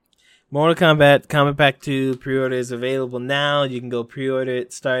 Mortal Kombat Combat Pack 2 pre-order is available now. You can go pre-order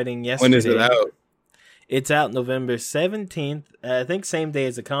it starting yesterday. When is it out? It's out November 17th. I think same day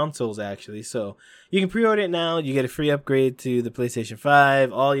as the consoles, actually. So you can pre-order it now. You get a free upgrade to the PlayStation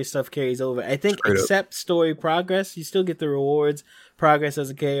 5. All your stuff carries over. I think except story progress. You still get the rewards. Progress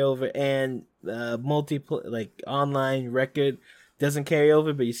doesn't carry over. And online record doesn't carry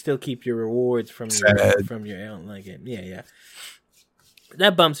over, but you still keep your rewards from your online game. Yeah.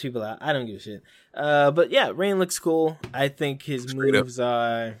 That bumps people out. I don't give a shit. But yeah, Rain looks cool. I think his moves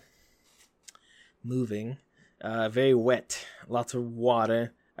are moving. Very wet. Lots of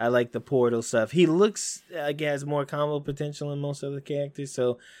water. I like the portal stuff. He looks like he has more combo potential than most other characters,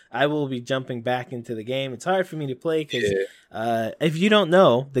 so I will be jumping back into the game. It's hard for me to play because if you don't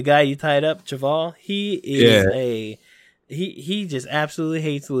know, the guy you tied up, Chaval, he is he just absolutely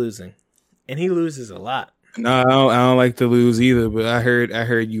hates losing. And he loses a lot. No, I don't like to lose either, but I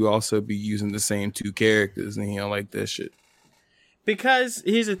heard you also be using the same two characters, and he don't like that shit. Because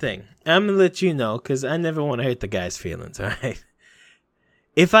here's the thing, I'm gonna let you know because I never want to hurt the guy's feelings. All right,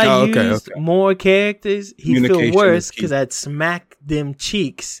 if I used more characters, he'd feel worse because I'd smack them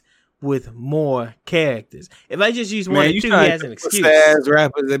cheeks with more characters. If I just use one or two, he has an excuse. Ass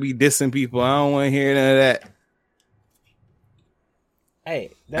rappers that be dissing people, I don't want to hear none of that.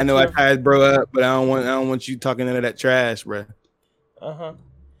 Hey, I know I tied bro up, but I don't want you talking into that trash, bro.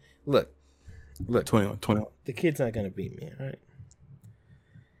 Look, 21. the kid's not gonna beat me. All right,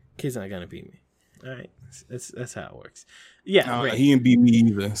 kid's not gonna beat me. All right, that's how it works. Yeah, he didn't beat me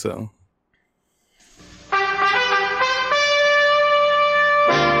either. So.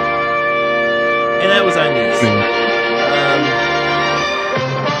 And that was our news.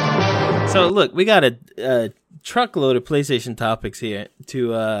 So look, we got a truckload of PlayStation topics here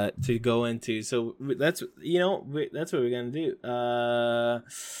to go into. So that's what we're gonna do.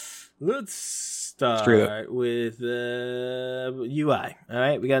 Let's start with UI. All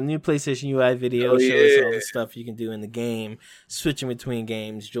right, we got a new PlayStation UI video. Shows us all the stuff you can do in the game, switching between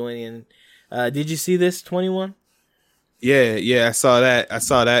games, joining. Did you see this 21? Yeah, I saw that. I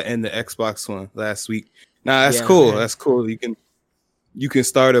saw that in the Xbox one last week. Nah, that's cool. Man. That's cool. You can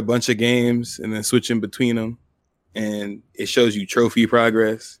start a bunch of games and then switch in between them, and it shows you trophy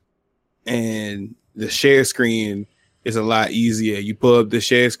progress. And the share screen is a lot easier. You pull up the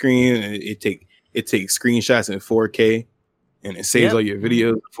share screen, and it takes screenshots in 4K, and it saves all your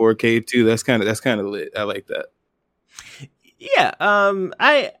videos in 4K too. That's kind of lit. I like that. Yeah.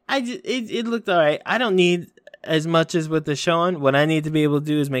 It looked all right. I don't need as much as what they're showing. What I need to be able to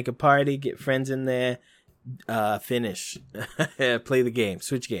do is make a party, get friends in there, finish, play the game,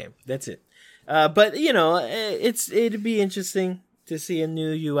 switch game. That's it. But it'd be interesting to see a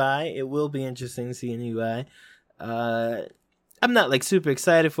new UI. It will be interesting to see a new UI. I'm not like super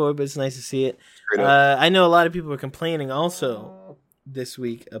excited for it, but it's nice to see it. I know a lot of people were complaining also this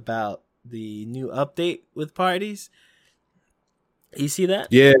week about the new update with parties. You see that?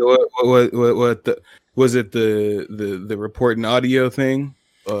 Yeah. What was it? The recording audio thing?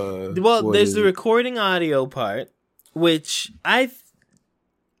 There's the recording audio part, which I've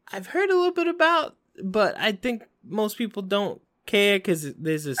heard a little bit about, but I think most people don't care because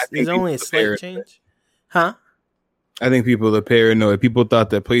there's only a slight change. Huh? I think people are paranoid. People thought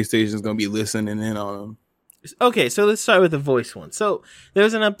that PlayStation's gonna be listening in on them. Okay, so let's start with the voice one. So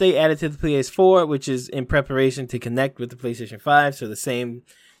there's an update added to the PS4, which is in preparation to connect with the PlayStation 5. So the same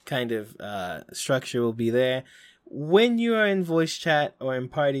kind of structure will be there. When you are in voice chat or in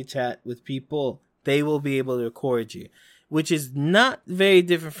party chat with people, they will be able to record you, which is not very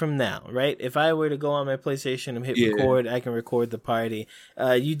different from now, right? If I were to go on my PlayStation and hit record, I can record the party.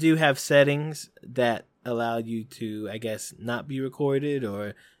 You do have settings that allow you to, I guess, not be recorded,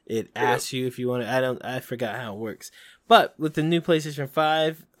 or it asks you if you want to. I forgot how it works. But with the new PlayStation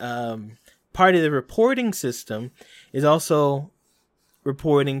 5, part of the reporting system is also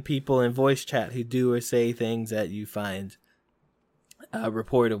reporting people in voice chat who do or say things that you find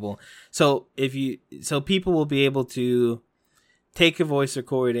reportable. So people will be able to take a voice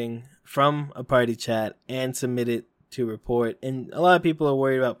recording from a party chat and submit it to report. And a lot of people are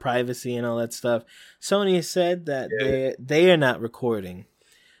worried about privacy and all that stuff. Sony has said that they are not recording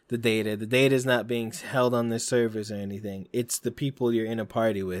the data. The data is not being held on their servers or anything. It's the people you're in a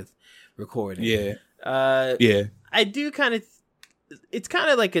party with recording. I do kind of. It's kind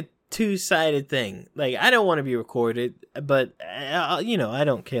of like a two-sided thing. Like, I don't want to be recorded, but I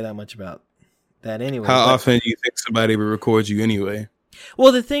don't care that much about that anyway. How often do you think somebody would record you anyway?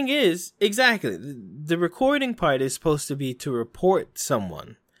 Well, the thing is, exactly, the recording part is supposed to be to report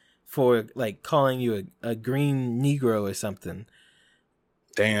someone for, like, calling you a green Negro or something.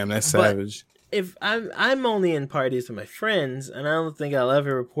 Damn, that's savage. If I'm only in parties with my friends, and I don't think I'll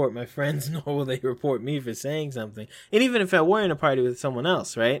ever report my friends, nor will they report me for saying something. And even if I were in a party with someone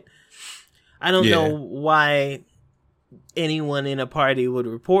else, right? I don't know why anyone in a party would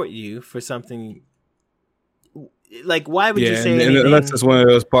report you for something. Like, why would you say anything? Unless it's one of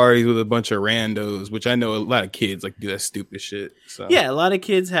those parties with a bunch of randos, which I know a lot of kids like do that stupid shit. So. Yeah, a lot of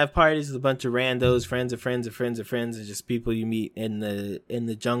kids have parties with a bunch of randos, friends of friends of friends of friends, and just people you meet in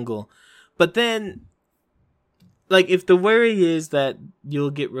the jungle. But then, like, if the worry is that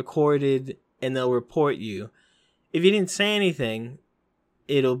you'll get recorded and they'll report you, if you didn't say anything,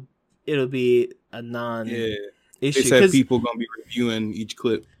 it'll be a non-issue. They said people gonna be reviewing each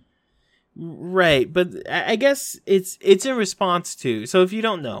clip. Right, but I guess it's in response to. So if you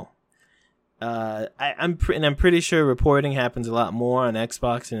don't know, I'm pretty sure reporting happens a lot more on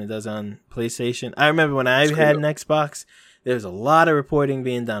Xbox than it does on PlayStation. I remember when I had an Xbox, there was a lot of reporting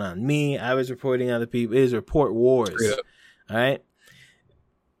being done on me. I was reporting other people. It was report wars. All right.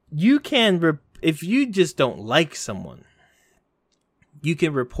 You can, if you just don't like someone, you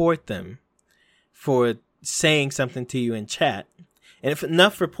can report them for saying something to you in chat. And if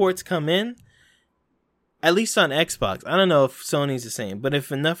enough reports come in, at least on Xbox, I don't know if Sony's the same, but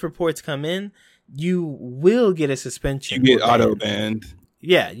if enough reports come in, you will get a suspension. You get or auto banned. banned.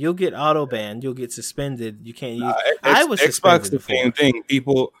 Yeah, you'll get auto banned. You'll get suspended. You can't use. I was Xbox suspended the before. same thing.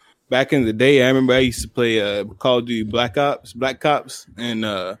 People back in the day, I remember I used to play Call of Duty Black Ops, and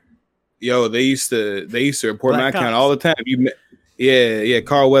they used to report Black my account Ops. all the time.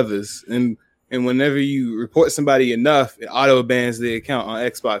 Carl Weathers, and whenever you report somebody enough, it auto bans the account on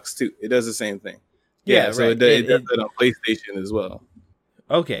Xbox too. It does the same thing. Yeah, so right. it does it on PlayStation as well.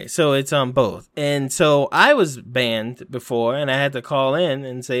 Okay, so it's on both. And so I was banned before, and I had to call in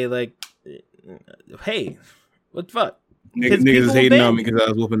and say, like, hey, what the fuck? Niggas is hating on me because I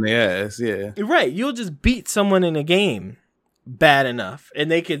was whooping their ass. Yeah. Right. You'll just beat someone in a game bad enough, and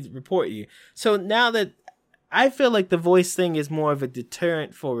they could report you. So now that I feel like the voice thing is more of a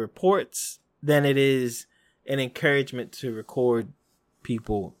deterrent for reports than it is an encouragement to record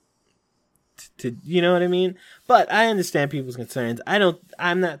people to you know what I mean? But I understand people's concerns.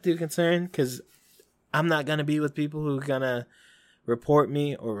 I'm not too concerned because I'm not gonna be with people who are gonna report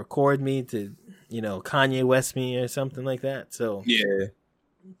me or record me to, Kanye West me or something like that. So yeah,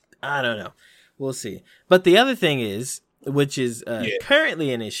 I don't know. We'll see. But the other thing is, which is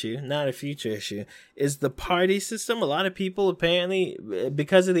currently an issue, not a future issue, is the party system. A lot of people apparently,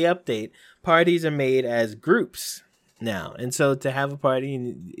 because of the update, parties are made as groups now. And so to have a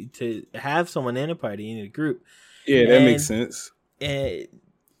party, to have someone in a party, you need a group. Yeah, that makes sense.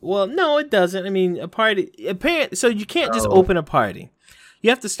 Well, no, it doesn't. I mean, a party, so you can't just open a party. You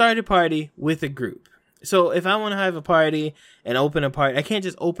have to start a party with a group. So if I want to have a party and open a party, I can't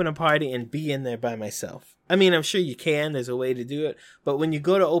just open a party and be in there by myself. I mean, I'm sure you can. There's a way to do it. But when you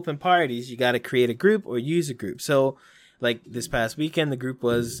go to open parties, you got to create a group or use a group. So like this past weekend, the group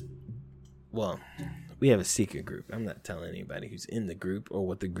was, we have a secret group. I'm not telling anybody who's in the group or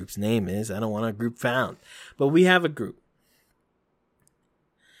what the group's name is. I don't want our group found. But we have a group.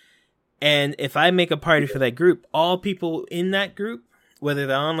 And if I make a party for that group, all people in that group, whether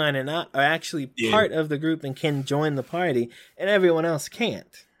they're online or not, are actually part of the group and can join the party, and everyone else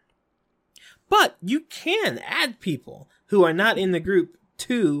can't. But you can add people who are not in the group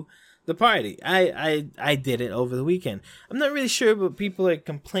to the party. I did it over the weekend. I'm not really sure what people are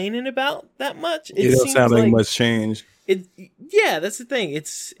complaining about that much. It don't sound like much change. That's the thing.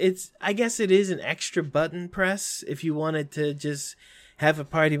 It's I guess it is an extra button press if you wanted to just have a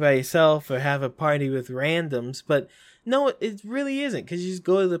party by yourself or have a party with randoms, but no, it really isn't, because you just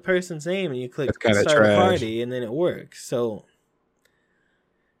go to the person's name and you click start a party and then it works. So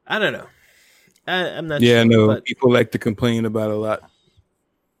I don't know. I'm not sure. Yeah, no, but people like to complain about a lot.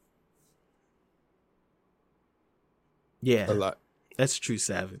 Yeah. A lot. That's true,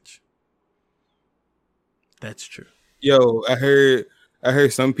 Savage. That's true. Yo, I heard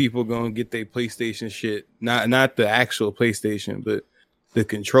some people gonna get their PlayStation shit. Not the actual PlayStation, but the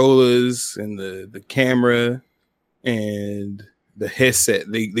controllers and the camera and the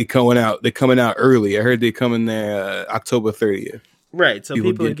headset. They coming out. They're coming out early. I heard they coming there October 30th. Right. So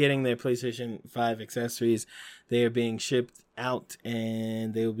people are getting their PlayStation 5 accessories. They are being shipped out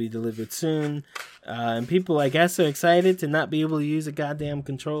and they will be delivered soon. And people, I guess, are excited to not be able to use a goddamn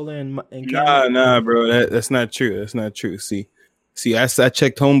controller and camera. Nah, bro. That's not true. That's not true. See, I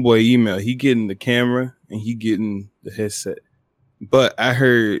checked Homeboy email. He getting the camera and he getting the headset. But I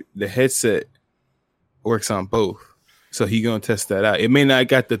heard the headset works on both. So he gonna test that out. It may not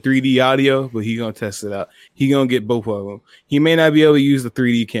got the 3D audio, but he gonna test it out. He gonna get both of them. He may not be able to use the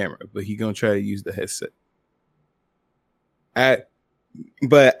 3D camera, but he gonna try to use the headset.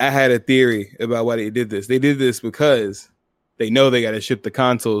 But I had a theory about why they did this. They did this because they know they got to ship the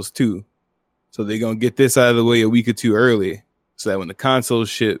consoles too. So they're gonna get this out of the way a week or two early, so that when the consoles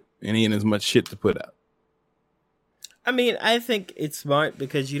ship, and ain't as much shit to put out. I mean, I think it's smart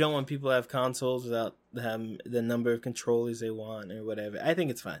because you don't want people to have consoles without having the number of controllers they want or whatever. I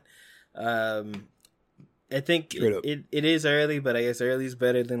think it's fine. I think it is early, but I guess early is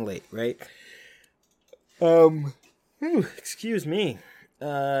better than late, right? Excuse me.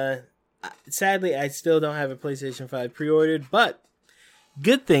 Sadly, I still don't have a PlayStation 5 pre-ordered, but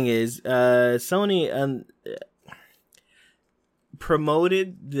good thing is Sony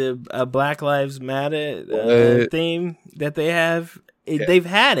promoted the Black Lives Matter theme that they have. They've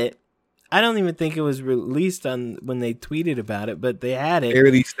had it. I don't even think it was released on when they tweeted about it, but they had it. They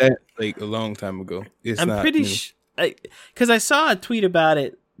released that like a long time ago. I'm pretty sure, because I saw a tweet about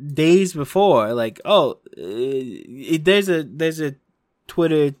it days before. Like, there's a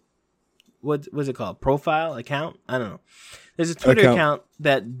Twitter, what's it called? Profile account? I don't know. There's a Twitter account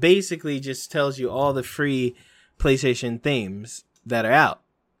that basically just tells you all the free PlayStation themes that are out.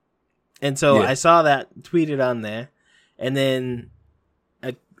 And so I saw that tweeted on there, and then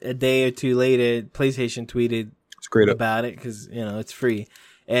a day or two later, PlayStation tweeted Straight up. about it because it's free,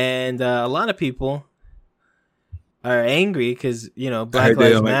 and a lot of people are angry because Black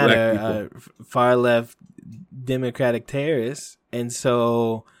Lives Matter, far left Democratic terrorists, and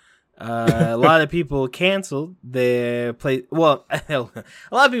so a lot of people canceled their play. Well, a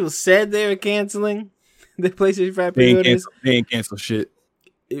lot of people said they were canceling the PlayStation 5 pre-orders. They ain't cancel shit.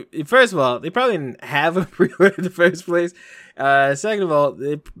 First of all, they probably didn't have a pre-order in the first place. Second of all,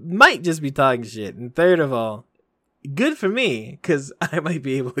 they might just be talking shit. And third of all, good for me because I might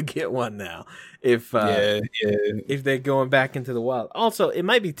be able to get one now if they're going back into the wild. Also, it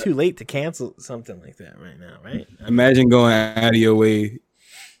might be too late to cancel something like that right now, right? Imagine going out of your way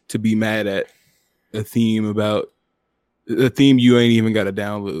to be mad at a theme you ain't even got to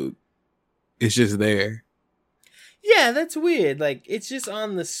download. It's just there. Yeah, that's weird. Like, it's just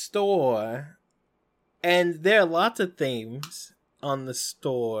on the store, and there are lots of themes on the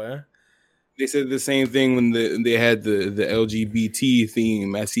store. They said the same thing when they had the LGBT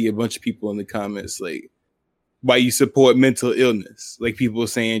theme. I see a bunch of people in the comments like, why you support mental illness? Like, people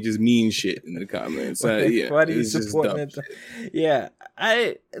saying just mean shit in the comments. Why do you support mental? Yeah,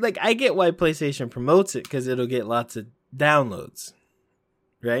 I get why PlayStation promotes it because it'll get lots of downloads,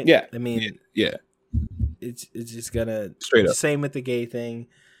 right? Yeah, I mean, yeah. It's just gonna straight up. Same with the gay thing.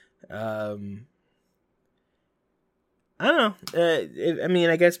 I don't know. I mean,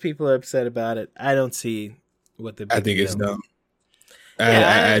 I guess people are upset about it. I don't see what the. I think it's dumb.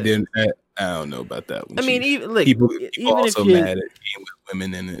 Yeah, I don't know about that one. I mean, people even also if you, mad at game with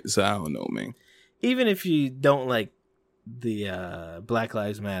women in it, so I don't know, man. Even if you don't like the Black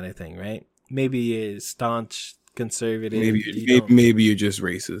Lives Matter thing, right? Maybe you're staunch conservative. Maybe you're just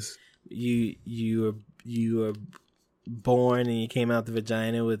racist. You were born and you came out the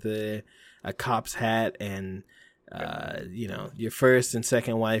vagina with a cop's hat, and your first and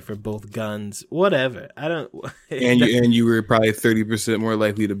second wife are both guns. Whatever. I don't. And you were probably 30% more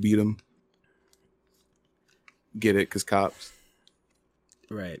likely to beat them. Get it? Because cops.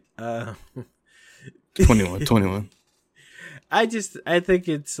 Right. 21. I think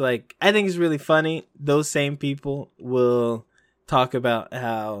it's really funny. Those same people will talk about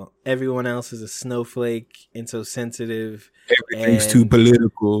how everyone else is a snowflake and so sensitive. Everything's too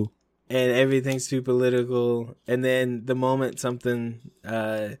political. And everything's too political. And then the moment something,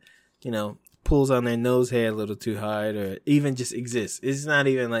 pulls on their nose hair a little too hard, or even just exists, it's not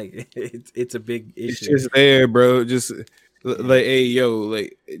even like it's a big issue. It's just there, bro. Just like, hey, yo,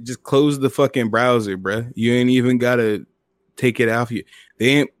 like, just close the fucking browser, bro. You ain't even gotta take it off you. They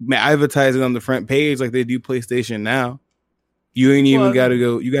ain't advertising on the front page like they do PlayStation Now. You ain't even gotta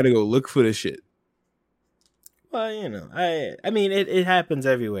go. You gotta go look for the shit. Well, I mean, it happens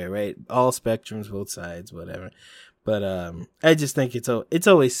everywhere, right? All spectrums, both sides, whatever. But I just think it's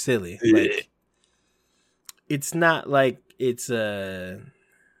always silly. Like, it's not like it's I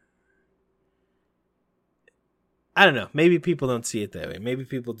don't know. Maybe people don't see it that way. Maybe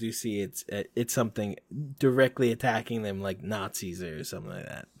people do see it's something directly attacking them, like Nazis or something like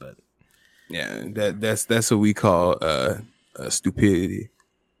that. But yeah, that's what we call stupidity.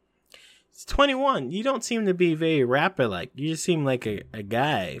 It's 21. You don't seem to be very rapper like. You just seem like a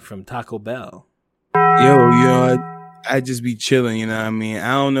guy from Taco Bell. Yo, I just be chilling, you know what I mean?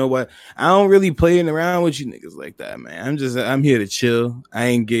 I don't know what. I don't really playing around with you niggas like that, man. I'm here to chill. I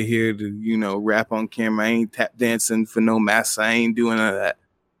ain't get here to, rap on camera. I ain't tap dancing for no masks. I ain't doing none of that.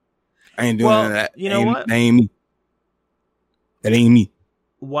 I ain't doing none of that. You know what? That ain't me. That ain't me.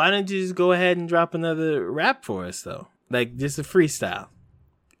 Why don't you just go ahead and drop another rap for us, though? Like, just a freestyle.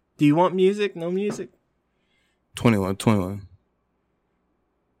 Do you want music? No music? 21.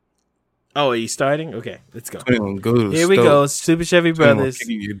 Oh, are you starting? Okay, let's go. 21, go to the Here we go. Super Chevy Brothers.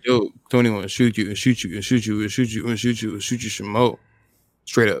 21, you're dope. 21, shoot you and shoot you and shoot you and shoot you and shoot you and shoot you some more.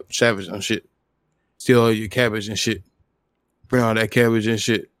 Straight up, savage on shit. Steal all your cabbage and shit. Bring all that cabbage and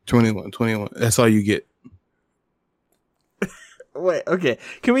shit. 21. That's all you get. Wait, okay.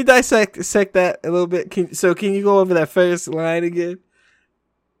 Can we dissect that a little bit? Can you go over that first line again?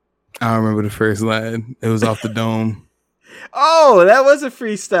 I don't remember the first line. It was off the dome. Oh, that was a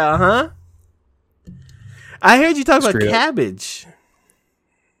freestyle, huh? I heard you talk about cabbage.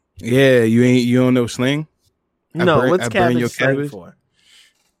 Yeah, you don't know slang? No, what's cabbage slang for?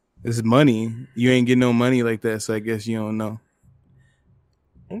 It's money. You ain't getting no money like that, so I guess you don't know.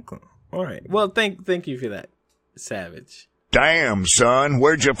 Okay. All right. Well, thank you for that, Savage. Damn, son,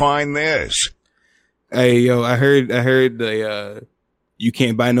 where'd you find this? Hey, yo, I heard the you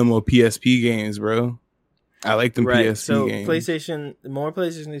can't buy no more PSP games, bro. I like them Right. PSP So games. more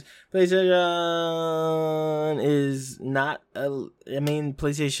PlayStation. PlayStation is not.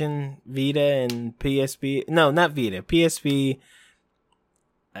 PlayStation Vita and PSP. No, not Vita. PSP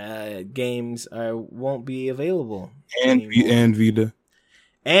games won't be available and Vita.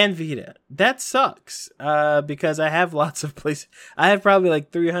 And Vita. That sucks. Because I have lots of places. I have probably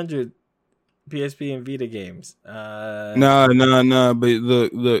like 300 PSP and Vita games. No. But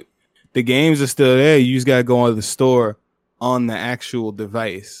look. The games are still there. You just gotta go on the store on the actual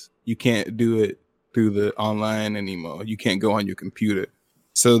device. You can't do it through the online anymore. You can't go on your computer.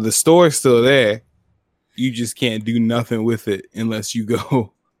 So the store's still there. You just can't do nothing with it unless you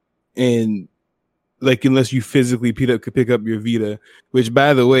go and unless you physically pick up your Vita. Which,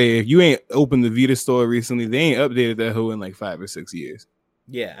 by the way, if you ain't opened the Vita store recently, they ain't updated that hoe in like 5 or 6 years.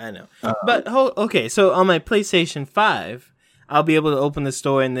 Yeah, I know. But okay, so on my PlayStation 5. I'll be able to open the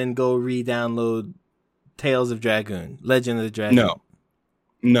store and then go re-download Tales of Dragoon, Legend of the Dragoon.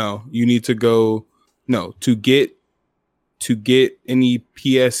 No, you need to go. No, to get any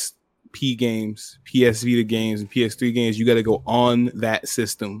PSP games, PS Vita games, and PS3 games, you got to go on that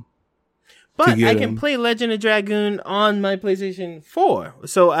system. But I can play Legend of Dragoon on my PlayStation 4,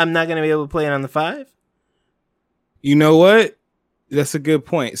 so I'm not going to be able to play it on the 5? You know what? That's a good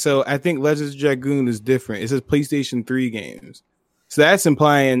point. So I think Legends of Dragoon is different. It says PlayStation 3 games. So that's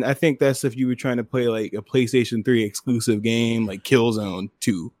implying, I think that's if you were trying to play like a PlayStation 3 exclusive game like Killzone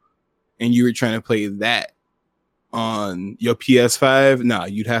 2 and you were trying to play that on your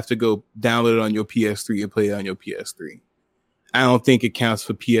PS5, you'd have to go download it on your PS3 and play it on your PS3. I don't think it counts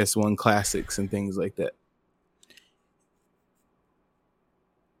for PS1 classics and things like that.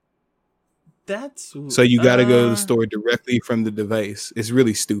 So you got to go to the store directly from the device. It's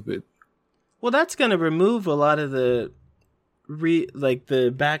really stupid. Well, that's going to remove a lot of the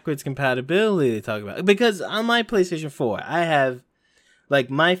the backwards compatibility they talk about. Because on my PlayStation 4, I have like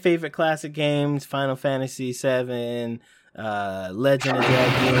my favorite classic games, Final Fantasy VII, Legend of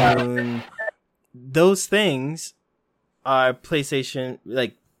Dragoon. Those things are PlayStation,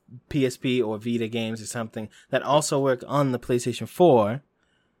 like PSP or Vita games or something that also work on the PlayStation 4.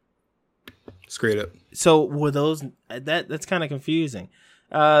 Straight up. So were those that's kind of confusing.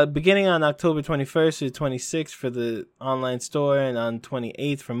 Beginning on October 21st to 26th for the online store and on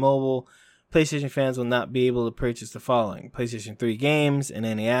 28th for mobile, PlayStation fans will not be able to purchase the following: PlayStation 3 games and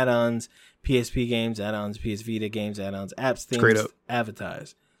any add-ons, PSP games, add-ons, PS Vita games, add-ons, apps, themes,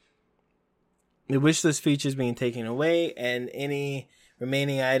 avatars. The wishlist features being taken away, and any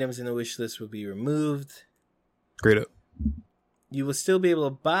remaining items in the wishlist will be removed. Straight up. You will still be able to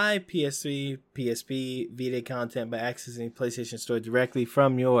buy PS3, PSP, Vita content by accessing PlayStation Store directly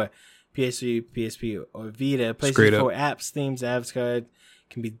from your PS3, PSP, or Vita. PlayStation 4 apps, themes, avatars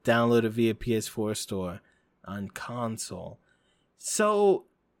can be downloaded via PS4 Store on console. So,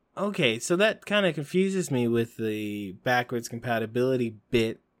 okay, so that kind of confuses me with the backwards compatibility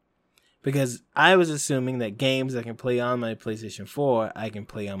bit, because I was assuming that games I can play on my PlayStation 4, I can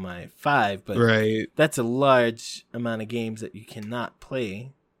play on my 5, but that's a large amount of games that you cannot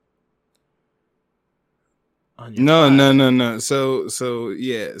play on your 5. No. So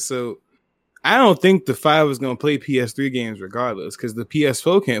I don't think the 5 is going to play PS3 games regardless, because the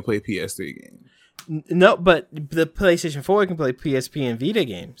PS4 can't play PS3 games. No, but the PlayStation 4 can play PSP and Vita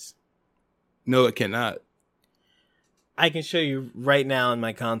games. No, it cannot. I can show you right now on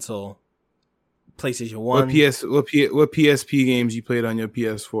my console. PlayStation 1. What PSP games you played on your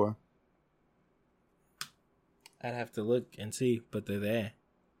PS4? I'd have to look and see, but they're there.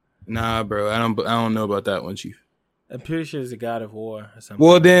 Nah, bro, I don't know about that one, Chief. I'm pretty sure it's a God of War or something.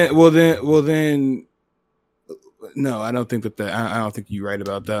 Well then. No, I don't think that. I don't think you're right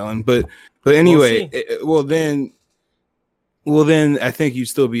about that one. But anyway, well then, I think you'd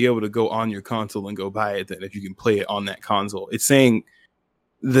still be able to go on your console and go buy it. Then if you can play it on that console, it's saying.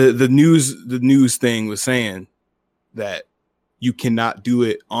 The news thing was saying that you cannot do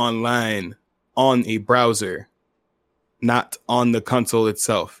it online on a browser, not on the console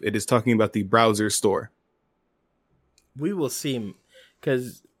itself. It is talking about the browser store. We will see,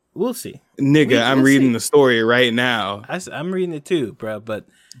 because we'll see. Nigga, I'm reading the story right now. I'm reading it too, bro, but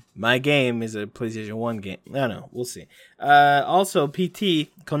my game is a PlayStation 1 game. I don't know. We'll see. Also,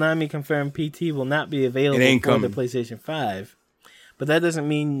 Konami confirmed PT will not be available for the PlayStation 5. But that doesn't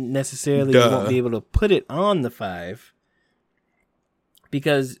mean necessarily you won't be able to put it on the 5,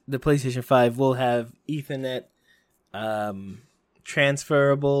 because the PlayStation 5 will have Ethernet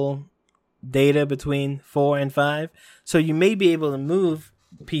transferable data between 4 and 5. So you may be able to move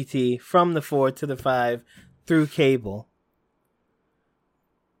PT from the 4 to the 5 through cable.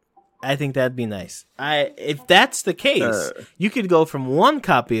 I think that'd be nice. If that's the case, you could go from 1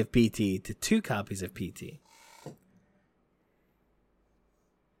 copy of PT to 2 copies of PT.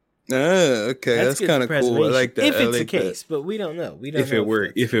 Okay, that's kind of cool. I like that. If it's the like case, that. but we don't know. We don't If know it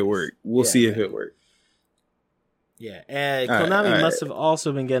worked, we'll see if it worked. Yeah, Konami must have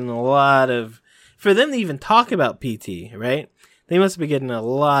also been getting a lot of, for them to even talk about PT, right? They must be getting a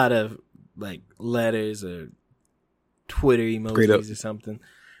lot of like letters or Twitter emojis or something.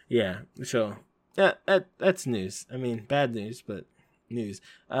 Yeah, so that's news. I mean, bad news, but news.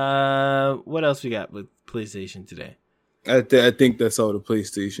 What else we got with PlayStation today? I think that's all the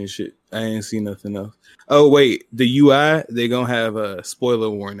PlayStation shit. I ain't seen nothing else. Oh wait, the UI, they gonna have a spoiler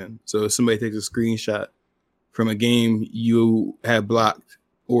warning. So if somebody takes a screenshot from a game you have blocked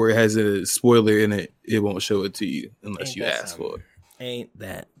or it has a spoiler in it, it won't show it to you unless you ask for it. Ain't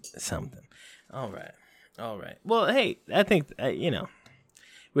that something? All right. Well, hey, I think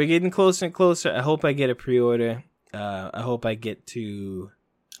we're getting closer and closer. I hope I get a pre-order. I hope I get to.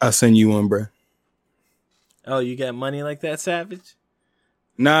 I'll send you one, bro. Oh, you got money like that, Savage?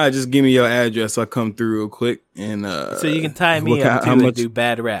 Nah, just give me your address. I'll come through real quick and so you can tie me up too and do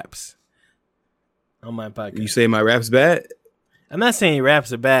bad raps on my podcast. You say my rap's bad? I'm not saying your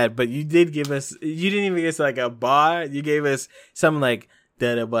raps are bad, but you did give us. You didn't even give us like a bar. You gave us something like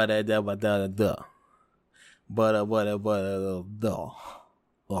da da ba da da ba da da da.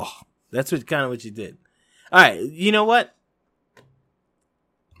 Oh, that's what you did. All right, you know what?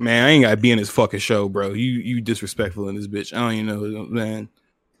 Man, I ain't gotta be in this fucking show, bro. You disrespectful in this bitch. I don't even know, man.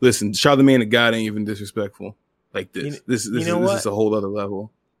 Listen, Charlamagne the God ain't even disrespectful like this. This is a whole other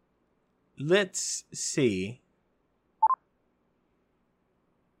level. Let's see.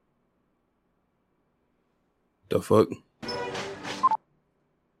 The fuck?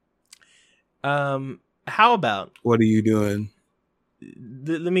 How about? What are you doing?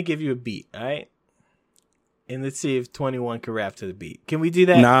 Let me give you a beat, all right? And let's see if 21 can rap to the beat. Can we do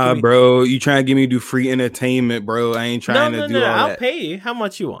that? Nah, bro. You trying to get me to do free entertainment, bro. I ain't trying to do all that. I'll pay you. How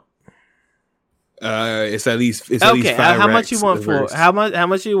much you want? It's at least 5 how much you want for how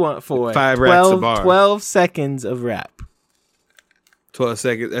much you want for 5 racks a bar. 12 seconds of rap. 12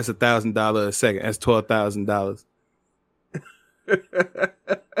 seconds. That's $1,000 a second. That's $12,000.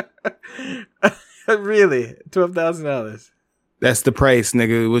 Really? $12,000. That's the price,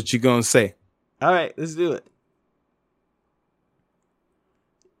 nigga. What you gonna say? All right, let's do it.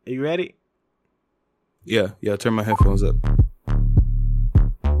 Are you ready? Yeah. Turn my headphones up.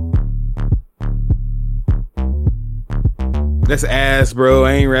 That's ass, bro.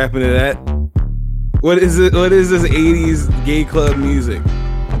 I ain't rapping to that. What is it? What is this 80s gay club music?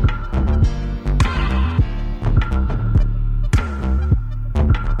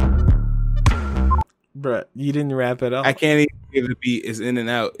 Bruh, you didn't rap at all. I can't even hear the beat. It's in and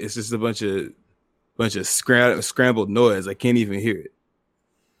out. It's just a bunch of scrambled noise. I can't even hear it.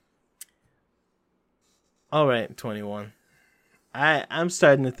 All right, 21. I'm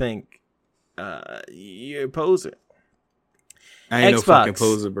starting to think you're a poser. I ain't Xbox, no fucking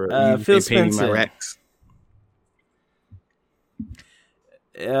poser, bro. Phil pay me Spencer. my racks.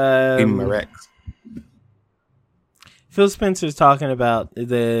 Pay me my racks. Phil Spencer's talking about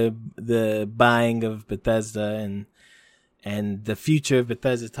the buying of Bethesda and the future of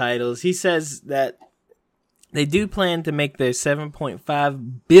Bethesda titles. He says that they do plan to make their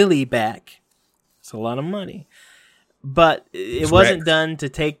 $7.5 billion back. It's a lot of money. But it wasn't done to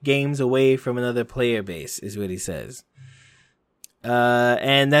take games away from another player base, is what he says.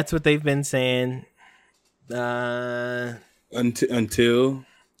 And that's what they've been saying. Until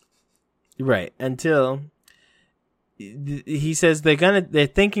he says they're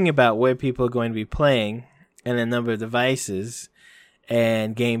thinking about where people are going to be playing and a number of devices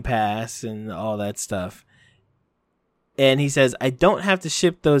and Game Pass and all that stuff. And he says, I don't have to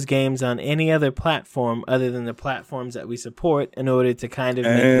ship those games on any other platform other than the platforms that we support in order to kind of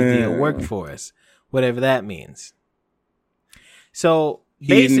make the deal work for us, whatever that means. So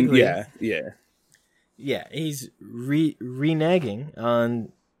basically, yeah, he's reneging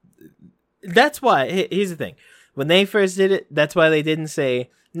on. That's why. Here's the thing: when they first did it, that's why they didn't say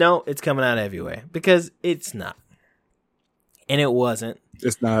no. It's coming out everywhere because it's not, and it wasn't.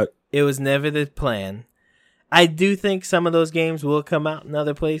 It's not. It was never the plan. I do think some of those games will come out in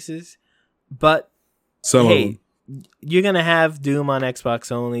other places, but you're gonna have Doom on Xbox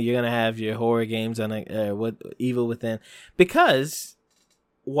only. You're gonna have your horror games on Evil Within, because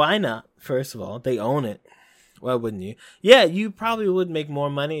why not? First of all, they own it. Why wouldn't you? Yeah, you probably would make more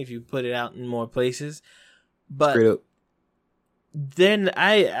money if you put it out in more places, but then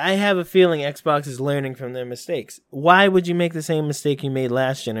I have a feeling Xbox is learning from their mistakes. Why would you make the same mistake you made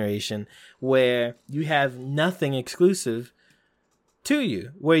last generation, where you have nothing exclusive to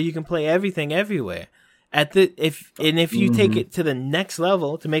you, where you can play everything everywhere? If you take it to the next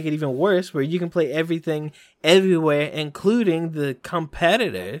level to make it even worse, where you can play everything everywhere, including the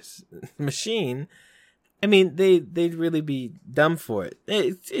competitor's machine, I mean, they'd really be dumb for it.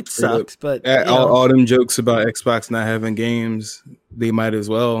 It sucks, but all them jokes about Xbox not having games, they might as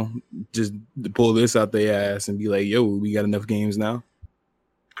well just pull this out their ass and be like, "Yo, we got enough games now."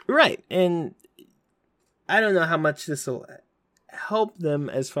 Right, and I don't know how much this will help them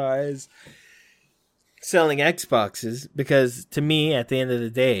as far as selling Xboxes, because to me, at the end of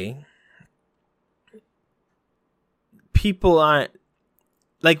the day, people aren't.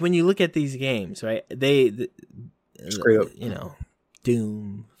 Like, when you look at these games, right? Straight up. You know,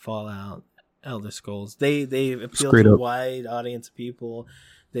 Doom, Fallout, Elder Scrolls. They appeal Straight to a up. wide audience of people.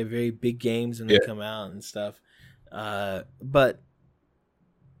 They're very big games when they come out and stuff. But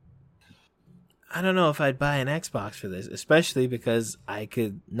I don't know if I'd buy an Xbox for this, especially because I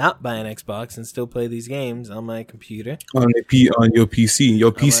could not buy an Xbox and still play these games on my computer. On your PC.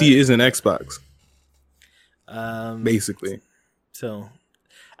 Your PC is an Xbox, basically. So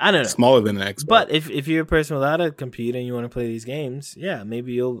I don't know. Smaller than an Xbox. But if you're a person without a computer and you want to play these games, yeah,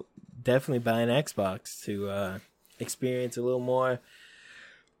 maybe you'll definitely buy an Xbox to experience a little more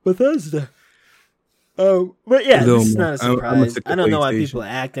Bethesda. But yeah, this is not a surprise. I don't know why people are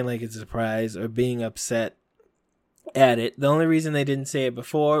acting like it's a surprise or being upset at it. The only reason they didn't say it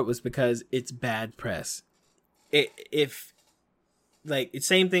before was because it's bad press. It's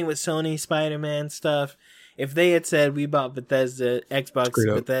same thing with Sony Spider-Man stuff. If they had said we bought Bethesda, Xbox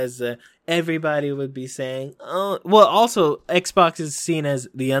Bethesda, everybody would be saying, oh, well, also Xbox is seen as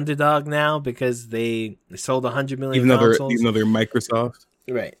the underdog now because they sold 100 million consoles. Even though they're Microsoft.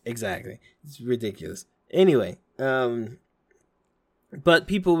 Right, exactly. It's ridiculous. Anyway, but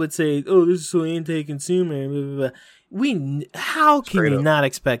people would say, oh, this is so anti-consumer, blah, blah, blah. How can you not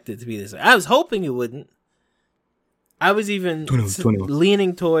expect it to be this way? I was hoping it wouldn't. I was even 21.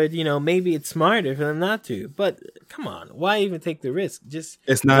 leaning toward, maybe it's smarter for them not to. But come on, why even take the risk? It's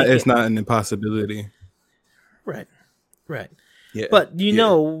not an impossibility. Right. Yeah. But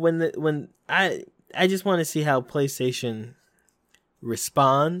when I just want to see how PlayStation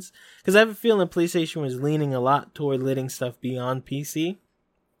responds, because I have a feeling PlayStation was leaning a lot toward letting stuff be on PC.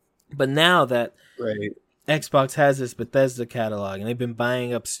 But now that Xbox has this Bethesda catalog and they've been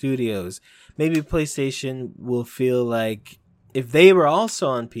buying up studios, maybe PlayStation will feel like if they were also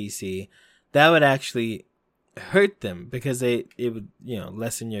on PC, that would actually hurt them because it would,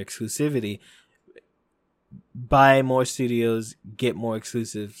 lessen your exclusivity. Buy more studios, get more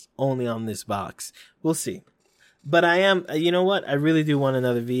exclusives only on this box. We'll see. But I am, you know what? I really do want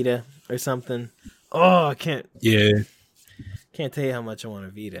another Vita or something. Oh, I can't. Yeah. Can't tell you how much I want a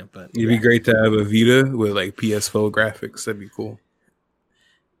Vita, but it'd be great to have a Vita with like PS4 graphics. That'd be cool.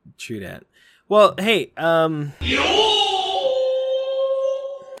 True that. Well, hey, I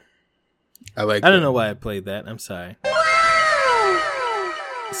don't know why I played that. I'm sorry.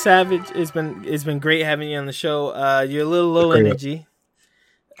 Savage, it's been great having you on the show. You're a little low energy.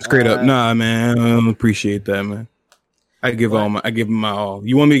 Straight up, nah, man. I don't appreciate that, man. I give him my all.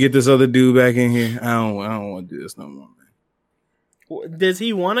 You want me to get this other dude back in here? I don't want to do this no more, man. Does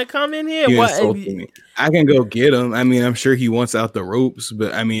he want to come in here? You insulted me. I can go get him. I mean, I'm sure he wants out the ropes,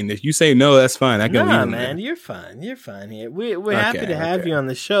 but I mean, if you say no, that's fine. I can leave him, man. You're fine. You're fine here. We're happy to have you on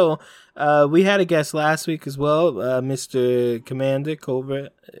the show. We had a guest last week as well, Mr. Commander Cobra.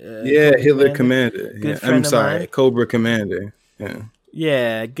 Hitler Commander. Good friend of mine. Cobra Commander.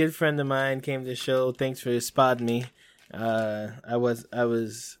 Yeah, good friend of mine came to the show. Thanks for spotting me. I was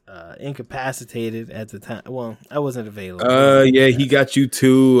incapacitated at the time. Well, I wasn't available. He got you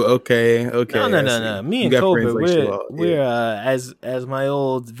too. Okay. No. Me and Cobra, we're as my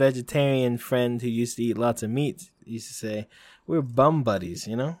old vegetarian friend who used to eat lots of meat used to say, we're bum buddies.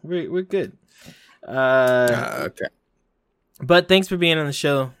 We're good. Okay. But thanks for being on the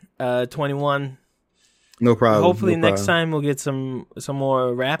show. 21. No problem. Hopefully next time we'll get some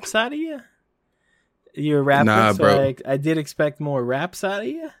more raps out of you. You're a rapper, nah, so bro. I did expect more raps out of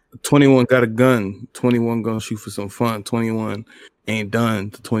you. 21 got a gun. 21 gonna shoot for some fun. 21 ain't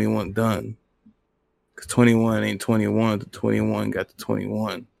done to 21 done. Cause 21 ain't 21 to 21 got the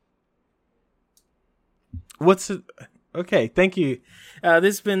 21. Okay, thank you. This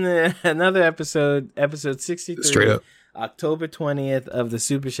has been another episode 63. Straight up. October 20th of the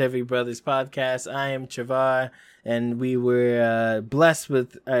Super Chevy Brothers podcast. I am Chavar, and we were blessed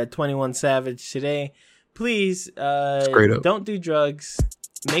with 21 Savage today. please Straight up. don't do drugs.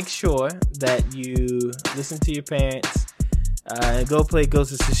 Make sure that you listen to your parents. Go play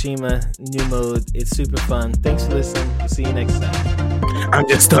Ghost of Tsushima new mode. It's super fun. Thanks for listening. We'll see you next time. I'm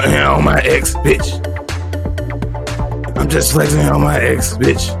just stunting on my ex, bitch. I'm just flexing on my ex,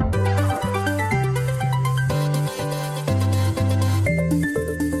 bitch.